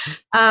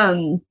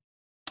 And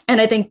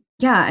I think,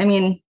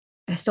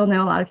 I still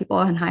know a lot of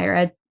people in higher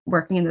ed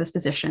working in those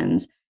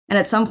positions. And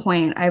at some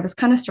point I was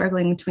kind of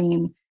struggling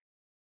between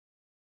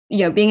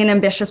being an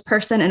ambitious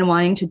person and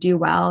wanting to do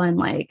well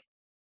and I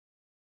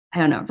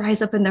don't know,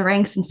 rise up in the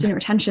ranks in student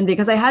retention,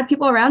 because I had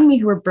people around me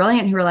who were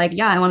brilliant, who were like,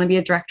 I want to be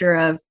a director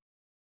of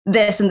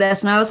this and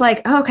this. And I was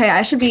like,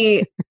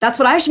 okay, that's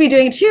what I should be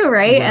doing too.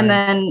 Right. And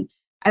then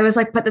I was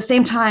like, but at the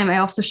same time, I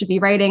also should be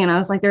writing. And I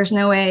was like, there's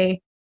no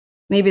way,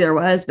 maybe there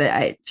was,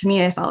 but to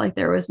me, I felt like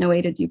there was no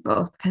way to do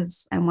both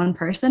because I'm one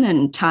person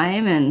and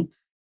time and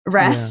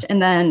rest.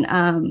 And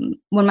then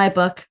when I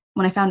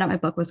found out my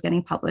book was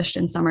getting published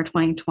in summer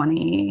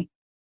 2020,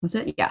 was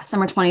it? Yeah,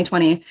 summer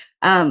 2020.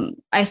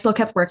 I still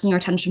kept working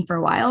retention for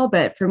a while,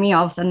 but for me,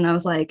 all of a sudden I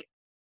was like,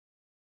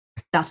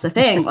 that's the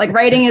thing.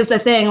 Writing is the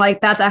thing.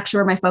 That's actually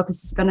where my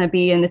focus is going to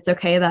be. And it's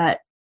okay that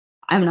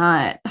I'm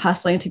not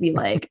hustling to be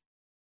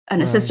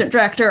an assistant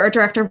director or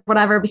director,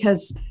 whatever,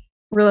 because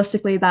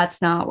realistically,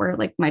 that's not where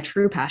my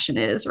true passion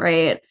is.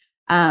 Right.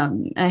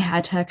 I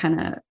had to kind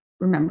of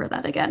remember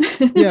that again.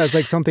 Yeah.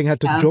 It's something had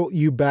to jolt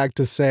you back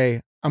to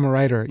say, I'm a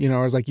writer,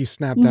 or it's you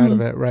snapped out of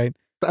it. Right.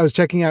 I was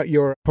checking out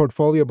your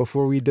portfolio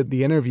before we did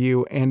the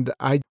interview, and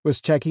I was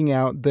checking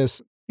out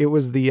it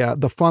was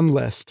the fun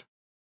list.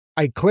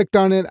 I clicked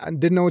on it. I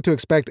didn't know what to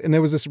expect. And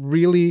there was this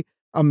really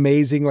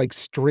amazing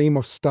stream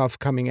of stuff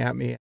coming at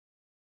me.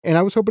 And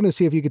I was hoping to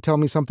see if you could tell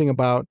me something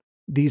about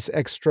these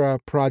extra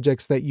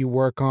projects that you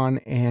work on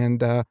and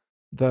the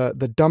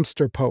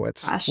Dumpster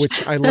Poets,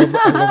 which I love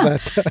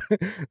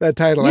that that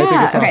title. I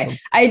think it's awesome.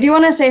 I do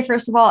want to say,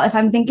 first of all, if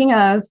I'm thinking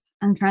of,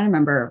 I'm trying to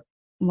remember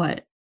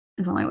what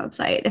is on my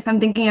website. If I'm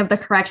thinking of the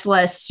correct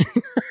list,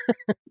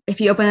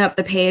 if you open up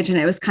the page and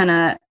it was kind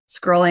of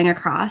scrolling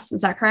across,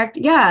 is that correct?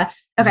 Yeah.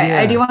 Okay.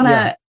 I do want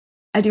to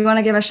I do want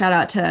to give a shout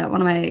out to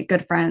one of my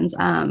good friends,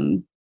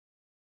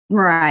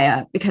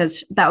 Mariah,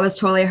 because that was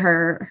totally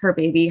her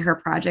baby, her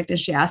project. And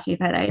she asked me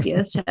if I had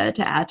ideas to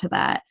add to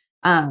that.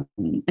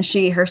 And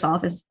she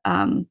herself is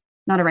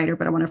not a writer,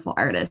 but a wonderful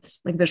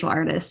artist, like visual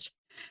artist.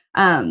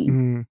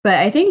 But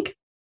I think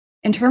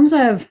in terms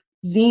of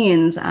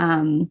zines,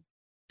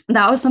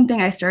 that was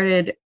something I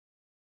started,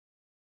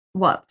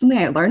 something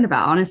I learned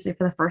about, honestly,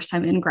 for the first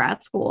time in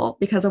grad school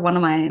because of one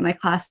of my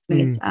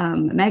classmates,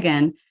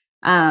 Megan.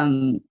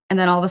 And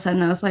then all of a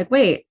sudden I was like,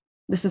 wait,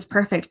 this is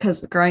perfect.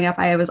 Because growing up,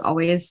 I was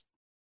always,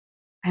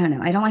 I don't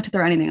know, I don't like to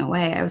throw anything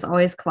away. I was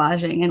always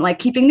collaging and like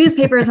keeping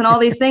newspapers and all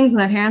these things.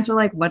 And my parents were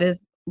like, what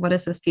is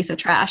this piece of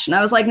trash? And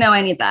I was like, no,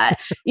 I need that.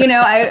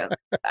 I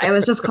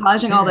was just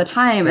collaging all the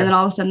time. And then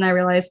all of a sudden I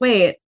realized,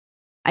 wait,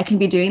 I can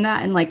be doing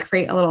that and like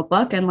create a little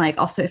book. And like,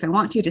 also if I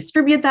want to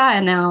distribute that.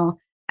 And now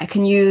I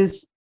can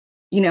use,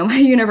 my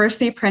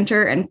university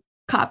printer and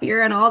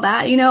copier and all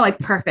that, like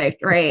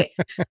perfect. Right.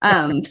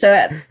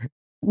 So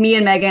me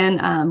and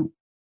Megan,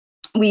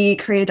 we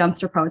created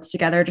Dumpster Poets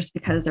together just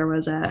because there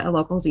was a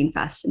local zine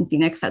fest in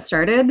Phoenix that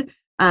started.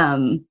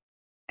 I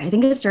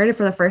think it started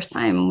for the first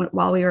time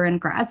while we were in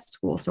grad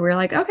school. So we were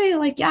like, okay,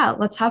 like, yeah,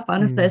 let's have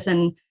fun with this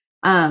and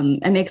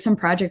make some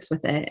projects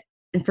with it.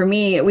 And for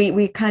me,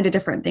 we kind of did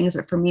different things,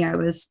 but for me, I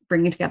was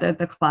bringing together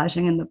the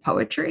collaging and the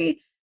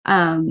poetry.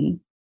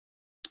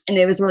 And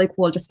it was really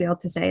cool just to be able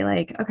to say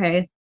like,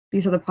 okay,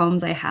 these are the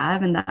poems I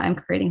have and that I'm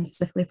creating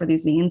specifically for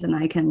these zines, and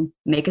I can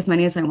make as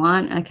many as I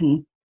want. I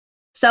can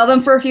sell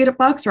them for a few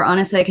bucks, or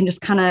honestly, I can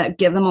just kind of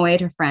give them away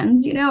to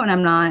friends, and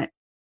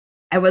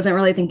I wasn't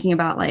really thinking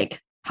about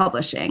like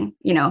publishing,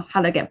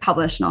 how to get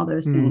published and all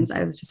those things.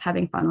 I was just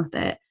having fun with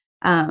it.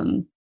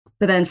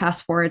 But then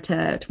fast forward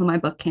to when my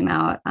book came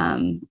out, I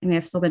mean,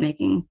 I've still been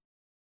making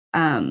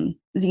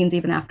zines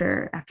even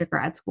after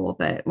grad school.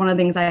 But one of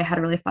the things I had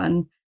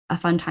a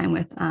fun time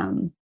with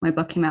my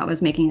book came out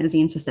was making a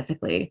zine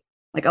specifically,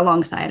 like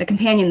alongside a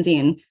companion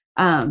zine.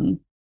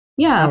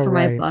 For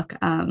my book.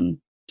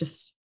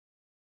 Just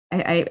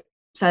I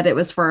said it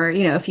was for,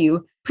 if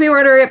you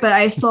pre-order it, but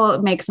I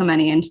still make so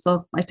many and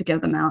still like to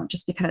give them out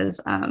just because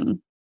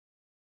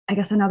I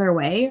guess another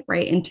way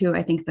right into,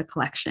 I think, the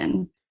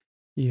collection.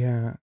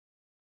 Yeah.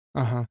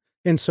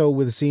 And so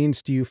with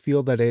zines, do you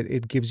feel that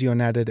it gives you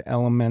an added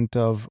element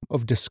of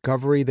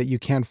discovery that you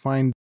can't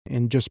find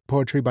in just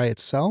poetry by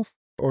itself?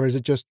 Or is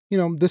it just,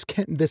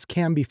 this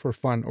can be for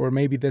fun, or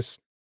maybe this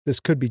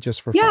could be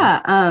just for fun?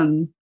 Yeah.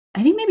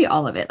 I think maybe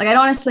all of it. Like, I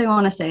don't honestly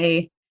want to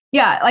say,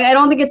 I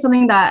don't think it's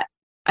something that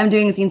I'm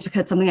doing zines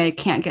because it's something I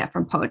can't get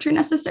from poetry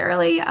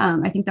necessarily.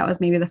 I think that was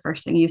maybe the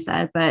first thing you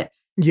said, but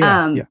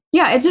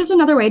it's just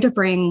another way to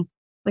bring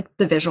like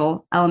the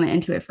visual element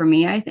into it for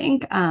me, I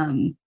think.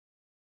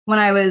 When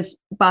I was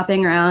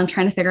bopping around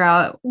trying to figure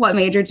out what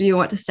major do you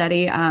want to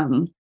study, at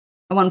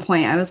one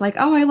point I was like,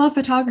 oh, I love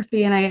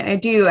photography. And I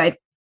do.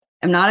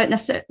 I'm not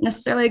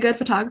necessarily a good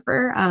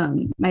photographer.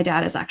 My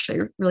dad is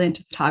actually really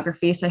into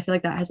photography, so I feel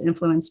like that has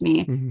influenced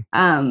me.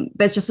 But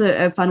it's just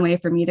a fun way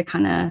for me to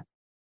kind of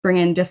bring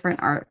in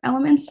different art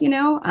elements,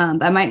 that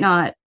I might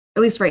not,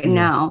 at least right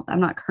now, I'm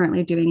not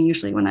currently doing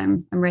usually when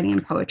I'm writing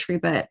in poetry,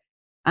 but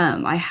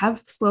I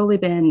have slowly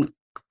been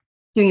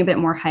doing a bit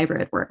more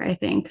hybrid work, I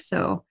think.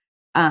 So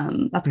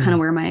that's kind of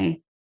where my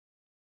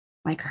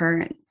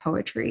current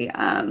poetry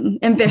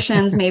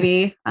ambitions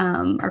maybe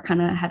are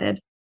kind of headed.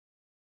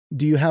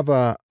 Do you have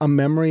a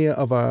memory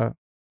of a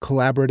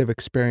collaborative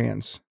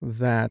experience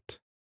that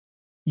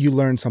you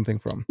learned something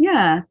from?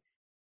 Yeah.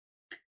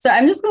 So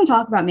I'm just going to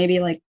talk about maybe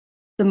like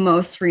the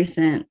most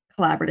recent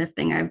collaborative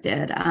thing I've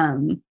did.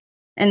 And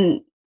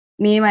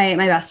me and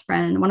my best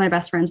friend, one of my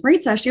best friends,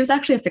 Maritza, she was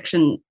actually a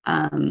fiction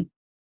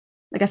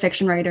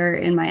writer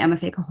in my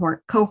MFA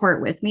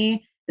cohort with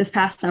me this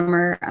past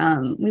summer.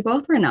 We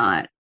both were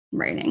not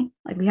writing,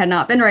 like we had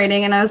not been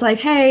writing. And I was like,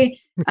 hey,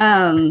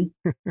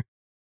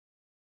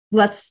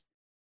 let's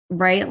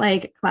write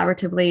like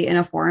collaboratively in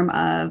a form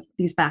of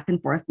these back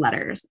and forth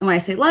letters. And when I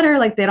say letter,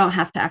 like they don't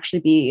have to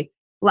actually be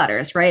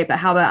letters, right? But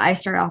how about I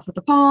start off with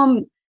a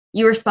poem,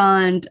 you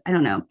respond, I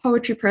don't know,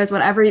 poetry, prose,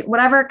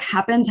 whatever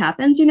happens,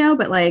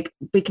 but like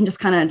we can just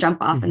kind of jump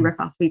off and riff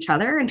off of each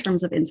other in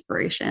terms of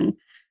inspiration.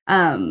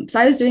 So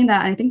I was doing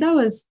that. And I think that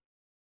was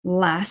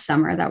last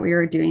summer that we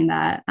were doing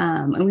that.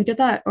 And we did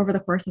that over the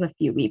course of a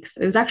few weeks.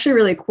 It was actually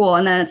really cool.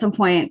 And then at some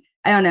point,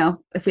 I don't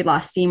know if we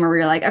lost steam or we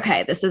were like,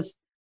 okay, this is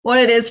what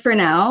it is for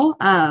now.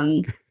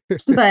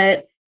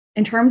 But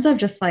in terms of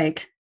just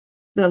like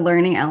the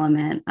learning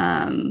element,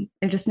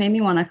 it just made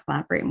me want to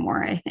collaborate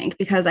more, I think,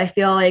 because I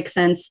feel like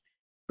since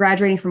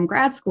graduating from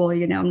grad school,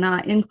 I'm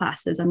not in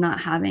classes, I'm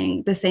not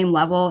having the same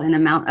level and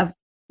amount of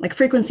like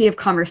frequency of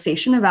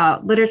conversation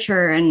about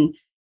literature and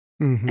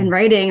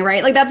writing,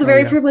 right? Like that's a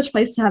very privileged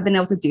place to have been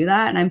able to do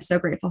that. And I'm so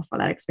grateful for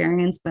that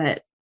experience.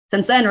 But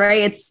since then,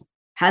 right,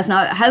 has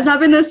not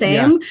been the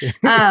same.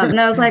 And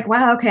I was like,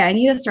 wow, okay, I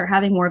need to start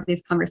having more of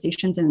these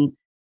conversations and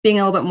being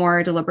a little bit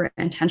more deliberate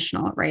and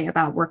intentional, right,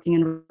 about working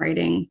and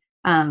writing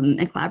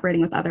and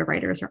collaborating with other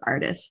writers or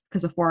artists.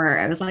 Because before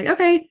I was like,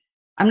 okay,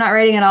 I'm not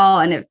writing at all.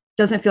 And it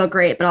doesn't feel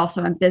great, but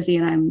also I'm busy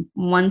and I'm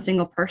one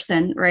single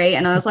person, right?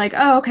 And I was like,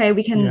 oh, okay,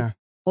 we can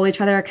hold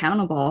each other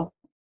accountable.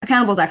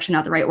 Accountable is actually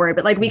not the right word,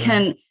 but like we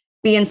can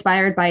be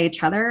inspired by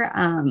each other.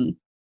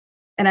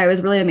 And I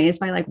was really amazed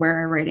by like where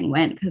our writing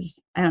went, because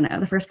I don't know,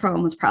 the first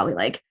poem was probably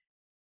like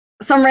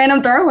some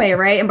random throwaway,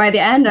 right? And by the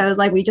end, I was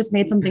like, we just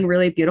made something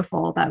really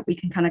beautiful that we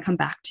can kind of come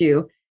back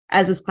to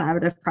as this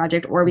collaborative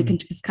project, or we can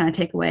just kind of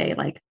take away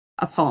like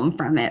a poem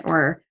from it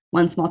or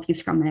one small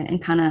piece from it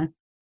and kind of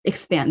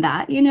expand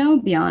that, you know,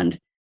 beyond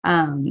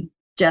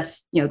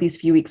just, you know, these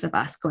few weeks of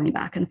us going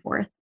back and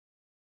forth.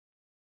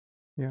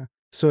 Yeah.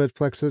 So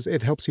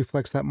it helps you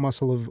flex that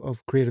muscle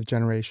of creative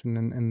generation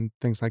and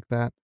things like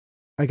that.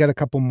 I got a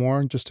couple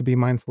more just to be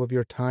mindful of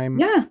your time.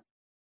 Yeah.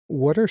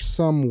 What are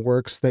some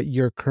works that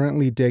you're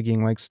currently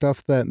digging, like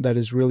stuff that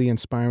is really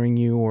inspiring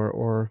you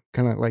or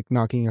kind of like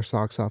knocking your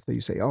socks off that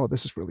you say, oh,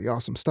 this is really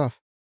awesome stuff?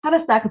 I had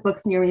a stack of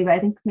books near me, but I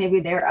think maybe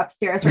they're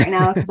upstairs right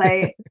now because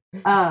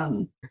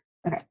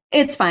okay,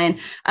 it's fine.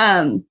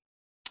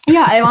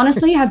 Yeah, I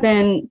honestly have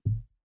been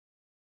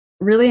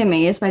really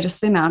amazed by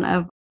just the amount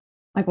of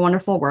like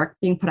wonderful work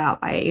being put out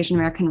by Asian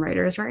American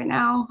writers right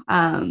now.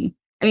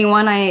 I mean,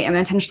 one, I am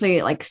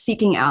intentionally like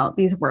seeking out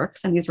these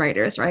works and these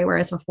writers, right?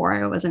 Whereas before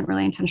I wasn't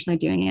really intentionally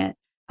doing it,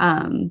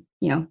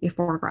 you know,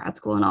 before grad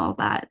school and all of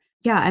that.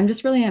 Yeah, I'm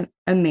just really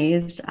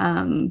amazed.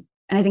 And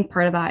I think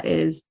part of that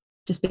is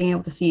just being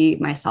able to see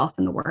myself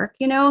in the work,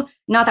 you know,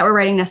 not that we're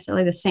writing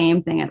necessarily the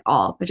same thing at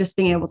all, but just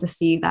being able to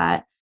see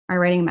that our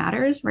writing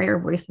matters, right?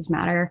 Our voices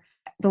matter.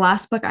 The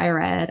last book I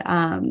read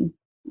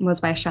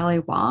was by Shelley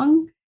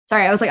Wong.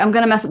 Sorry, I was like, I'm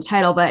going to mess up the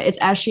title, but it's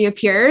As She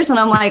Appears. And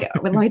I'm like,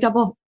 let me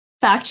double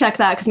fact check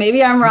that because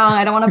maybe I'm wrong.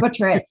 I don't want to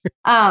butcher it.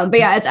 But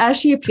yeah, it's As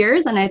She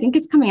Appears. And I think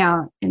it's coming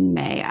out in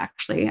May,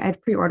 actually. I'd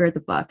pre-ordered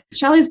the book.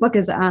 Shelley's book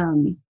is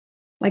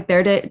like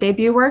their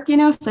debut work, you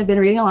know? So I've been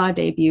reading a lot of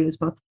debuts,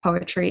 both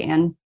poetry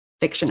and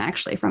fiction,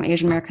 actually, from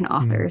Asian American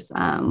authors,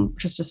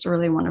 which is just a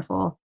really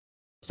wonderful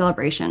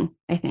celebration,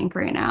 I think,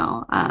 right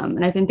now.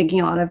 And I've been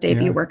thinking a lot of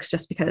debut works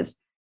just because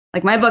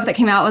like my book that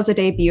came out was a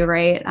debut,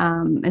 right?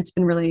 It's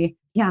been really,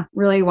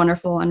 really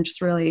wonderful and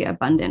just really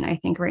abundant, I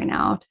think, right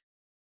now.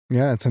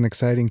 Yeah, it's an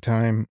exciting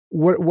time.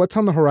 What's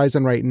on the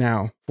horizon right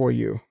now for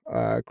you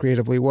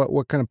creatively?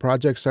 What kind of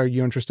projects are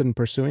you interested in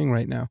pursuing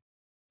right now?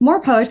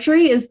 More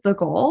poetry is the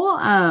goal.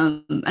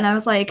 And I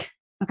was like,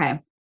 okay,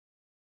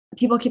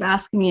 people keep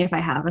asking me if I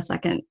have a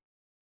second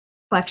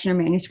collection or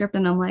manuscript.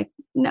 And I'm like,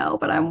 no,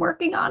 but I'm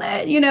working on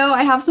it. You know,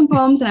 I have some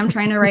poems and I'm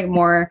trying to write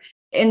more.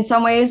 In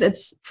some ways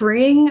it's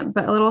freeing,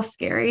 but a little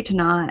scary to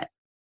not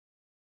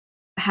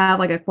have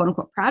like a quote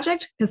unquote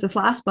project. Because this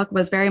last book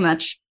was very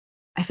much,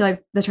 I feel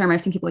like the term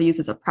I've seen people use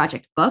is a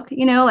project book,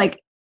 you know, like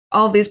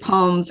all of these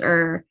poems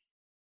are,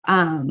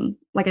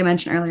 like I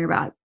mentioned earlier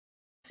about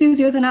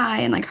Susie with an I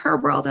and like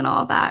her world and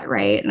all of that,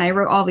 right? And I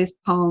wrote all these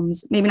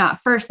poems, maybe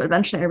not first, but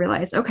eventually I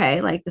realized,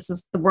 okay, like this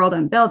is the world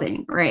I'm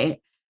building, right?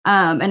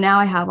 And now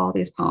I have all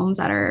these poems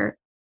that are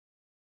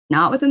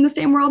not within the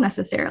same world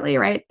necessarily,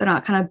 right? They're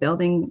not kind of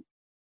building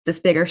this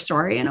bigger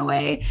story in a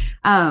way.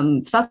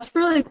 So that's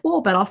really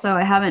cool, but also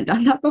I haven't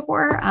done that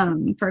before.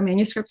 For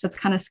manuscripts, it's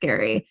kind of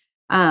scary.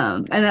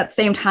 And at the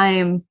same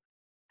time,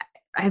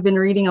 I've been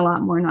reading a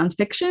lot more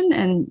nonfiction,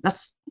 and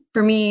that's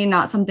for me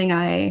not something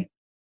at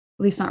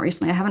least not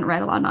recently, I haven't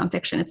read a lot of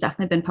nonfiction. It's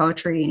definitely been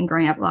poetry and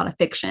growing up a lot of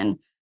fiction.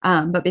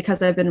 But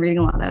because I've been reading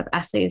a lot of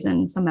essays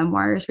and some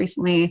memoirs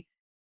recently,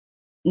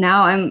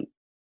 now I'm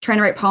trying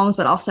to write poems,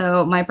 but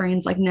also my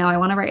brain's like, no, I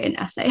want to write an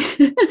essay.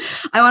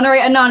 I want to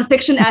write a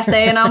nonfiction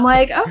essay. And I'm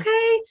like,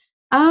 okay,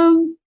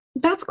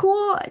 that's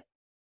cool.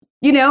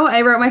 You know,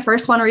 I wrote my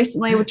first one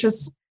recently, which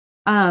was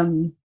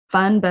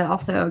fun, but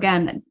also,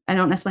 again, I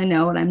don't necessarily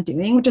know what I'm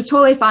doing, which is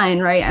totally fine,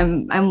 right?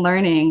 I'm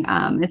learning.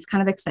 It's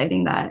kind of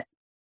exciting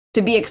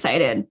to be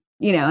excited,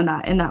 you know,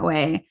 in that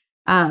way.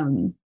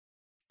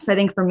 So I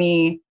think for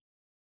me,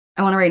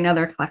 I want to write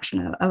another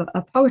collection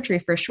of poetry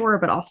for sure,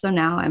 but also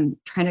now I'm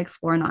trying to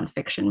explore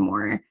nonfiction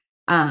more.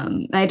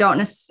 I don't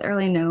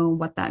necessarily know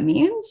what that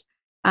means.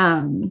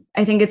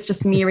 I think it's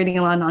just me reading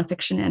a lot of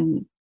nonfiction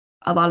and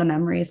a lot of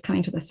memories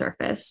coming to the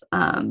surface,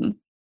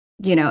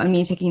 you know, and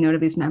me taking note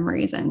of these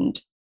memories. And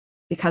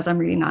because I'm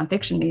reading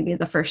nonfiction, maybe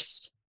the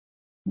first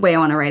way I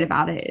want to write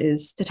about it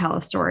is to tell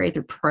a story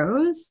through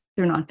prose,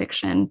 through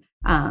nonfiction,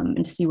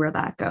 and to see where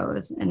that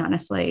goes, and not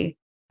necessarily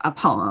a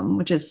poem,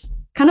 which is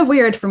kind of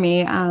weird for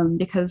me,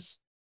 because,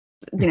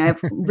 you know,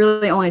 I've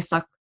really only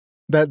stuck.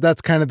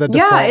 That's kind of the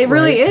default, yeah, it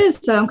really right? is.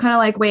 So I'm kind of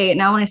like, wait,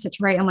 now when I sit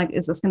to write, I'm like,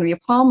 is this going to be a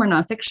poem or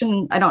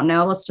nonfiction? I don't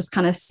know. Let's just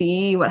kind of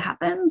see what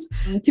happens.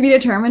 To be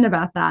determined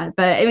about that.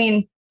 But I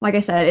mean, like I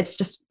said, it's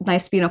just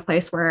nice to be in a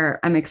place where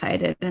I'm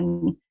excited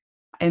and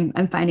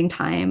I'm finding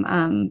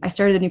time. I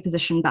started a new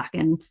position back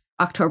in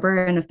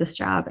October, and with this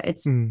job,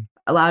 it's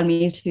allowed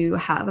me to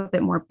have a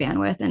bit more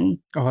bandwidth and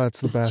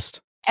that's the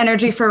best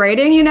energy for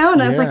writing, you know.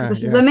 And I was like,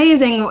 this is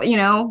amazing. You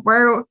know,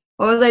 what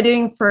was I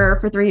doing for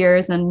 3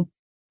 years? And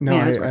No,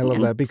 I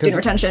love that, because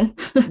retention.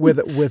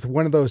 with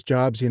one of those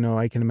jobs,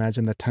 I can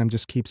imagine that time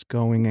just keeps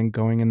going and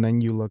going, and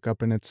then you look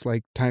up and it's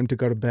like time to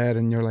go to bed,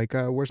 and you're like,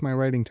 where's my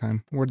writing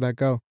time? Where'd that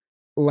go?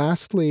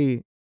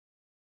 Lastly,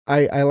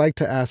 I like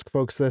to ask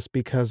folks this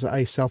because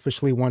I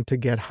selfishly want to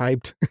get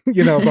hyped,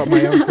 about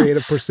my own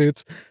creative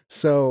pursuits.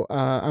 So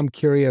I'm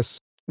curious,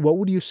 what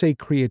would you say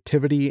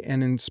creativity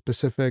and in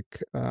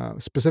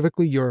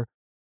specifically your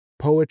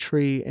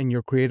poetry and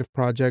your creative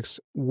projects,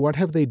 what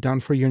have they done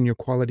for you and your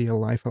quality of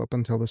life up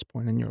until this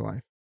point in your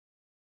life?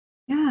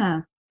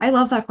 Yeah, I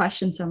love that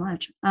question so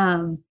much.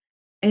 I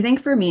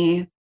think for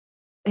me,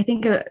 I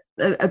think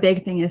a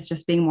big thing is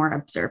just being more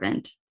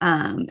observant.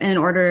 In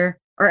order,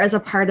 or as a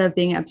part of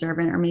being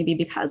observant, or maybe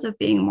because of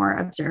being more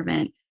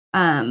observant,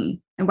 and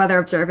whether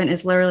observant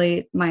is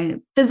literally my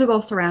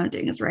physical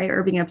surroundings, right?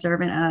 Or being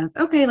observant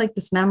of, okay, like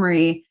this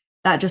memory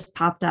that just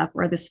popped up,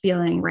 or this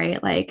feeling,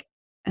 right? Like,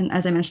 and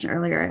as I mentioned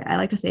earlier, I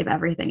like to save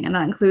everything. And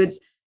that includes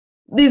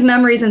these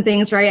memories and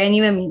things, right? I need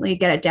to immediately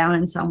get it down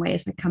in some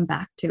ways to come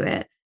back to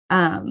it.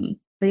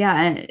 But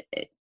yeah,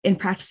 in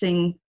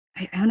practicing,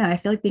 I don't know, I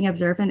feel like being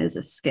observant is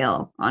a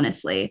skill,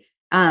 honestly.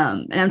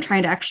 And I'm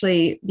trying to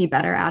actually be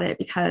better at it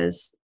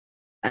because,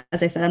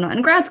 as I said, I'm not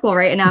in grad school,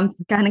 right? And I'm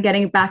kind of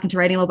getting back into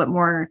writing a little bit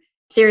more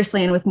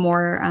seriously and with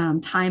more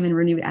time and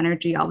renewed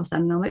energy. All of a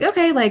sudden, I'm like,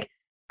 okay, like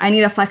I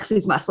need to flex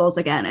these muscles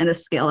again and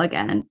this skill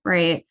again,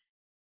 right?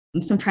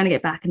 So I'm trying to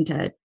get back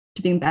into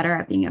being better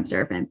at being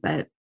observant.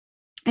 But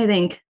I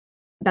think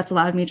that's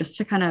allowed me just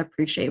to kind of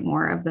appreciate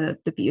more of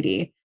the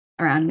beauty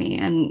around me.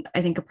 And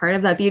I think a part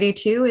of that beauty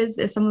too is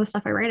some of the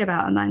stuff I write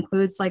about. And that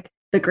includes like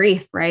the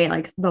grief, right?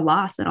 Like the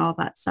loss and all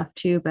that stuff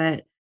too.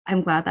 But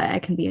I'm glad that I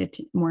can be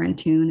more in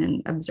tune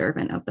and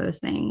observant of those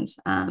things,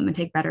 and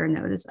take better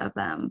notice of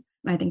them.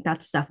 And I think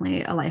that's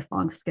definitely a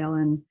lifelong skill.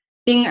 And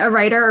being a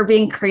writer or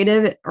being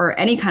creative or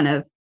any kind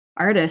of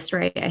artist,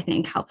 right, I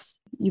think helps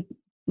you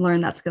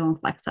learn that skill and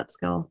flex that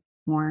skill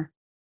more.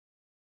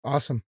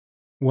 Awesome.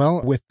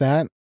 Well, with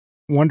that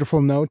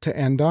wonderful note to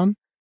end on,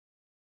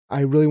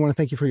 I really want to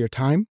thank you for your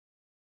time,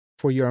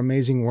 for your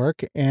amazing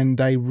work, and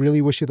I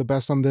really wish you the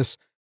best on this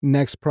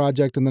next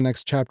project and the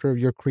next chapter of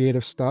your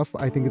creative stuff.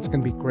 I think it's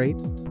going to be great.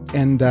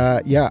 And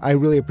yeah, I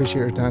really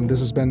appreciate your time. This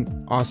has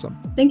been awesome.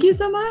 Thank you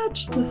so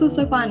much. This was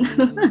so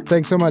fun.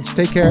 Thanks so much.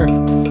 Take care.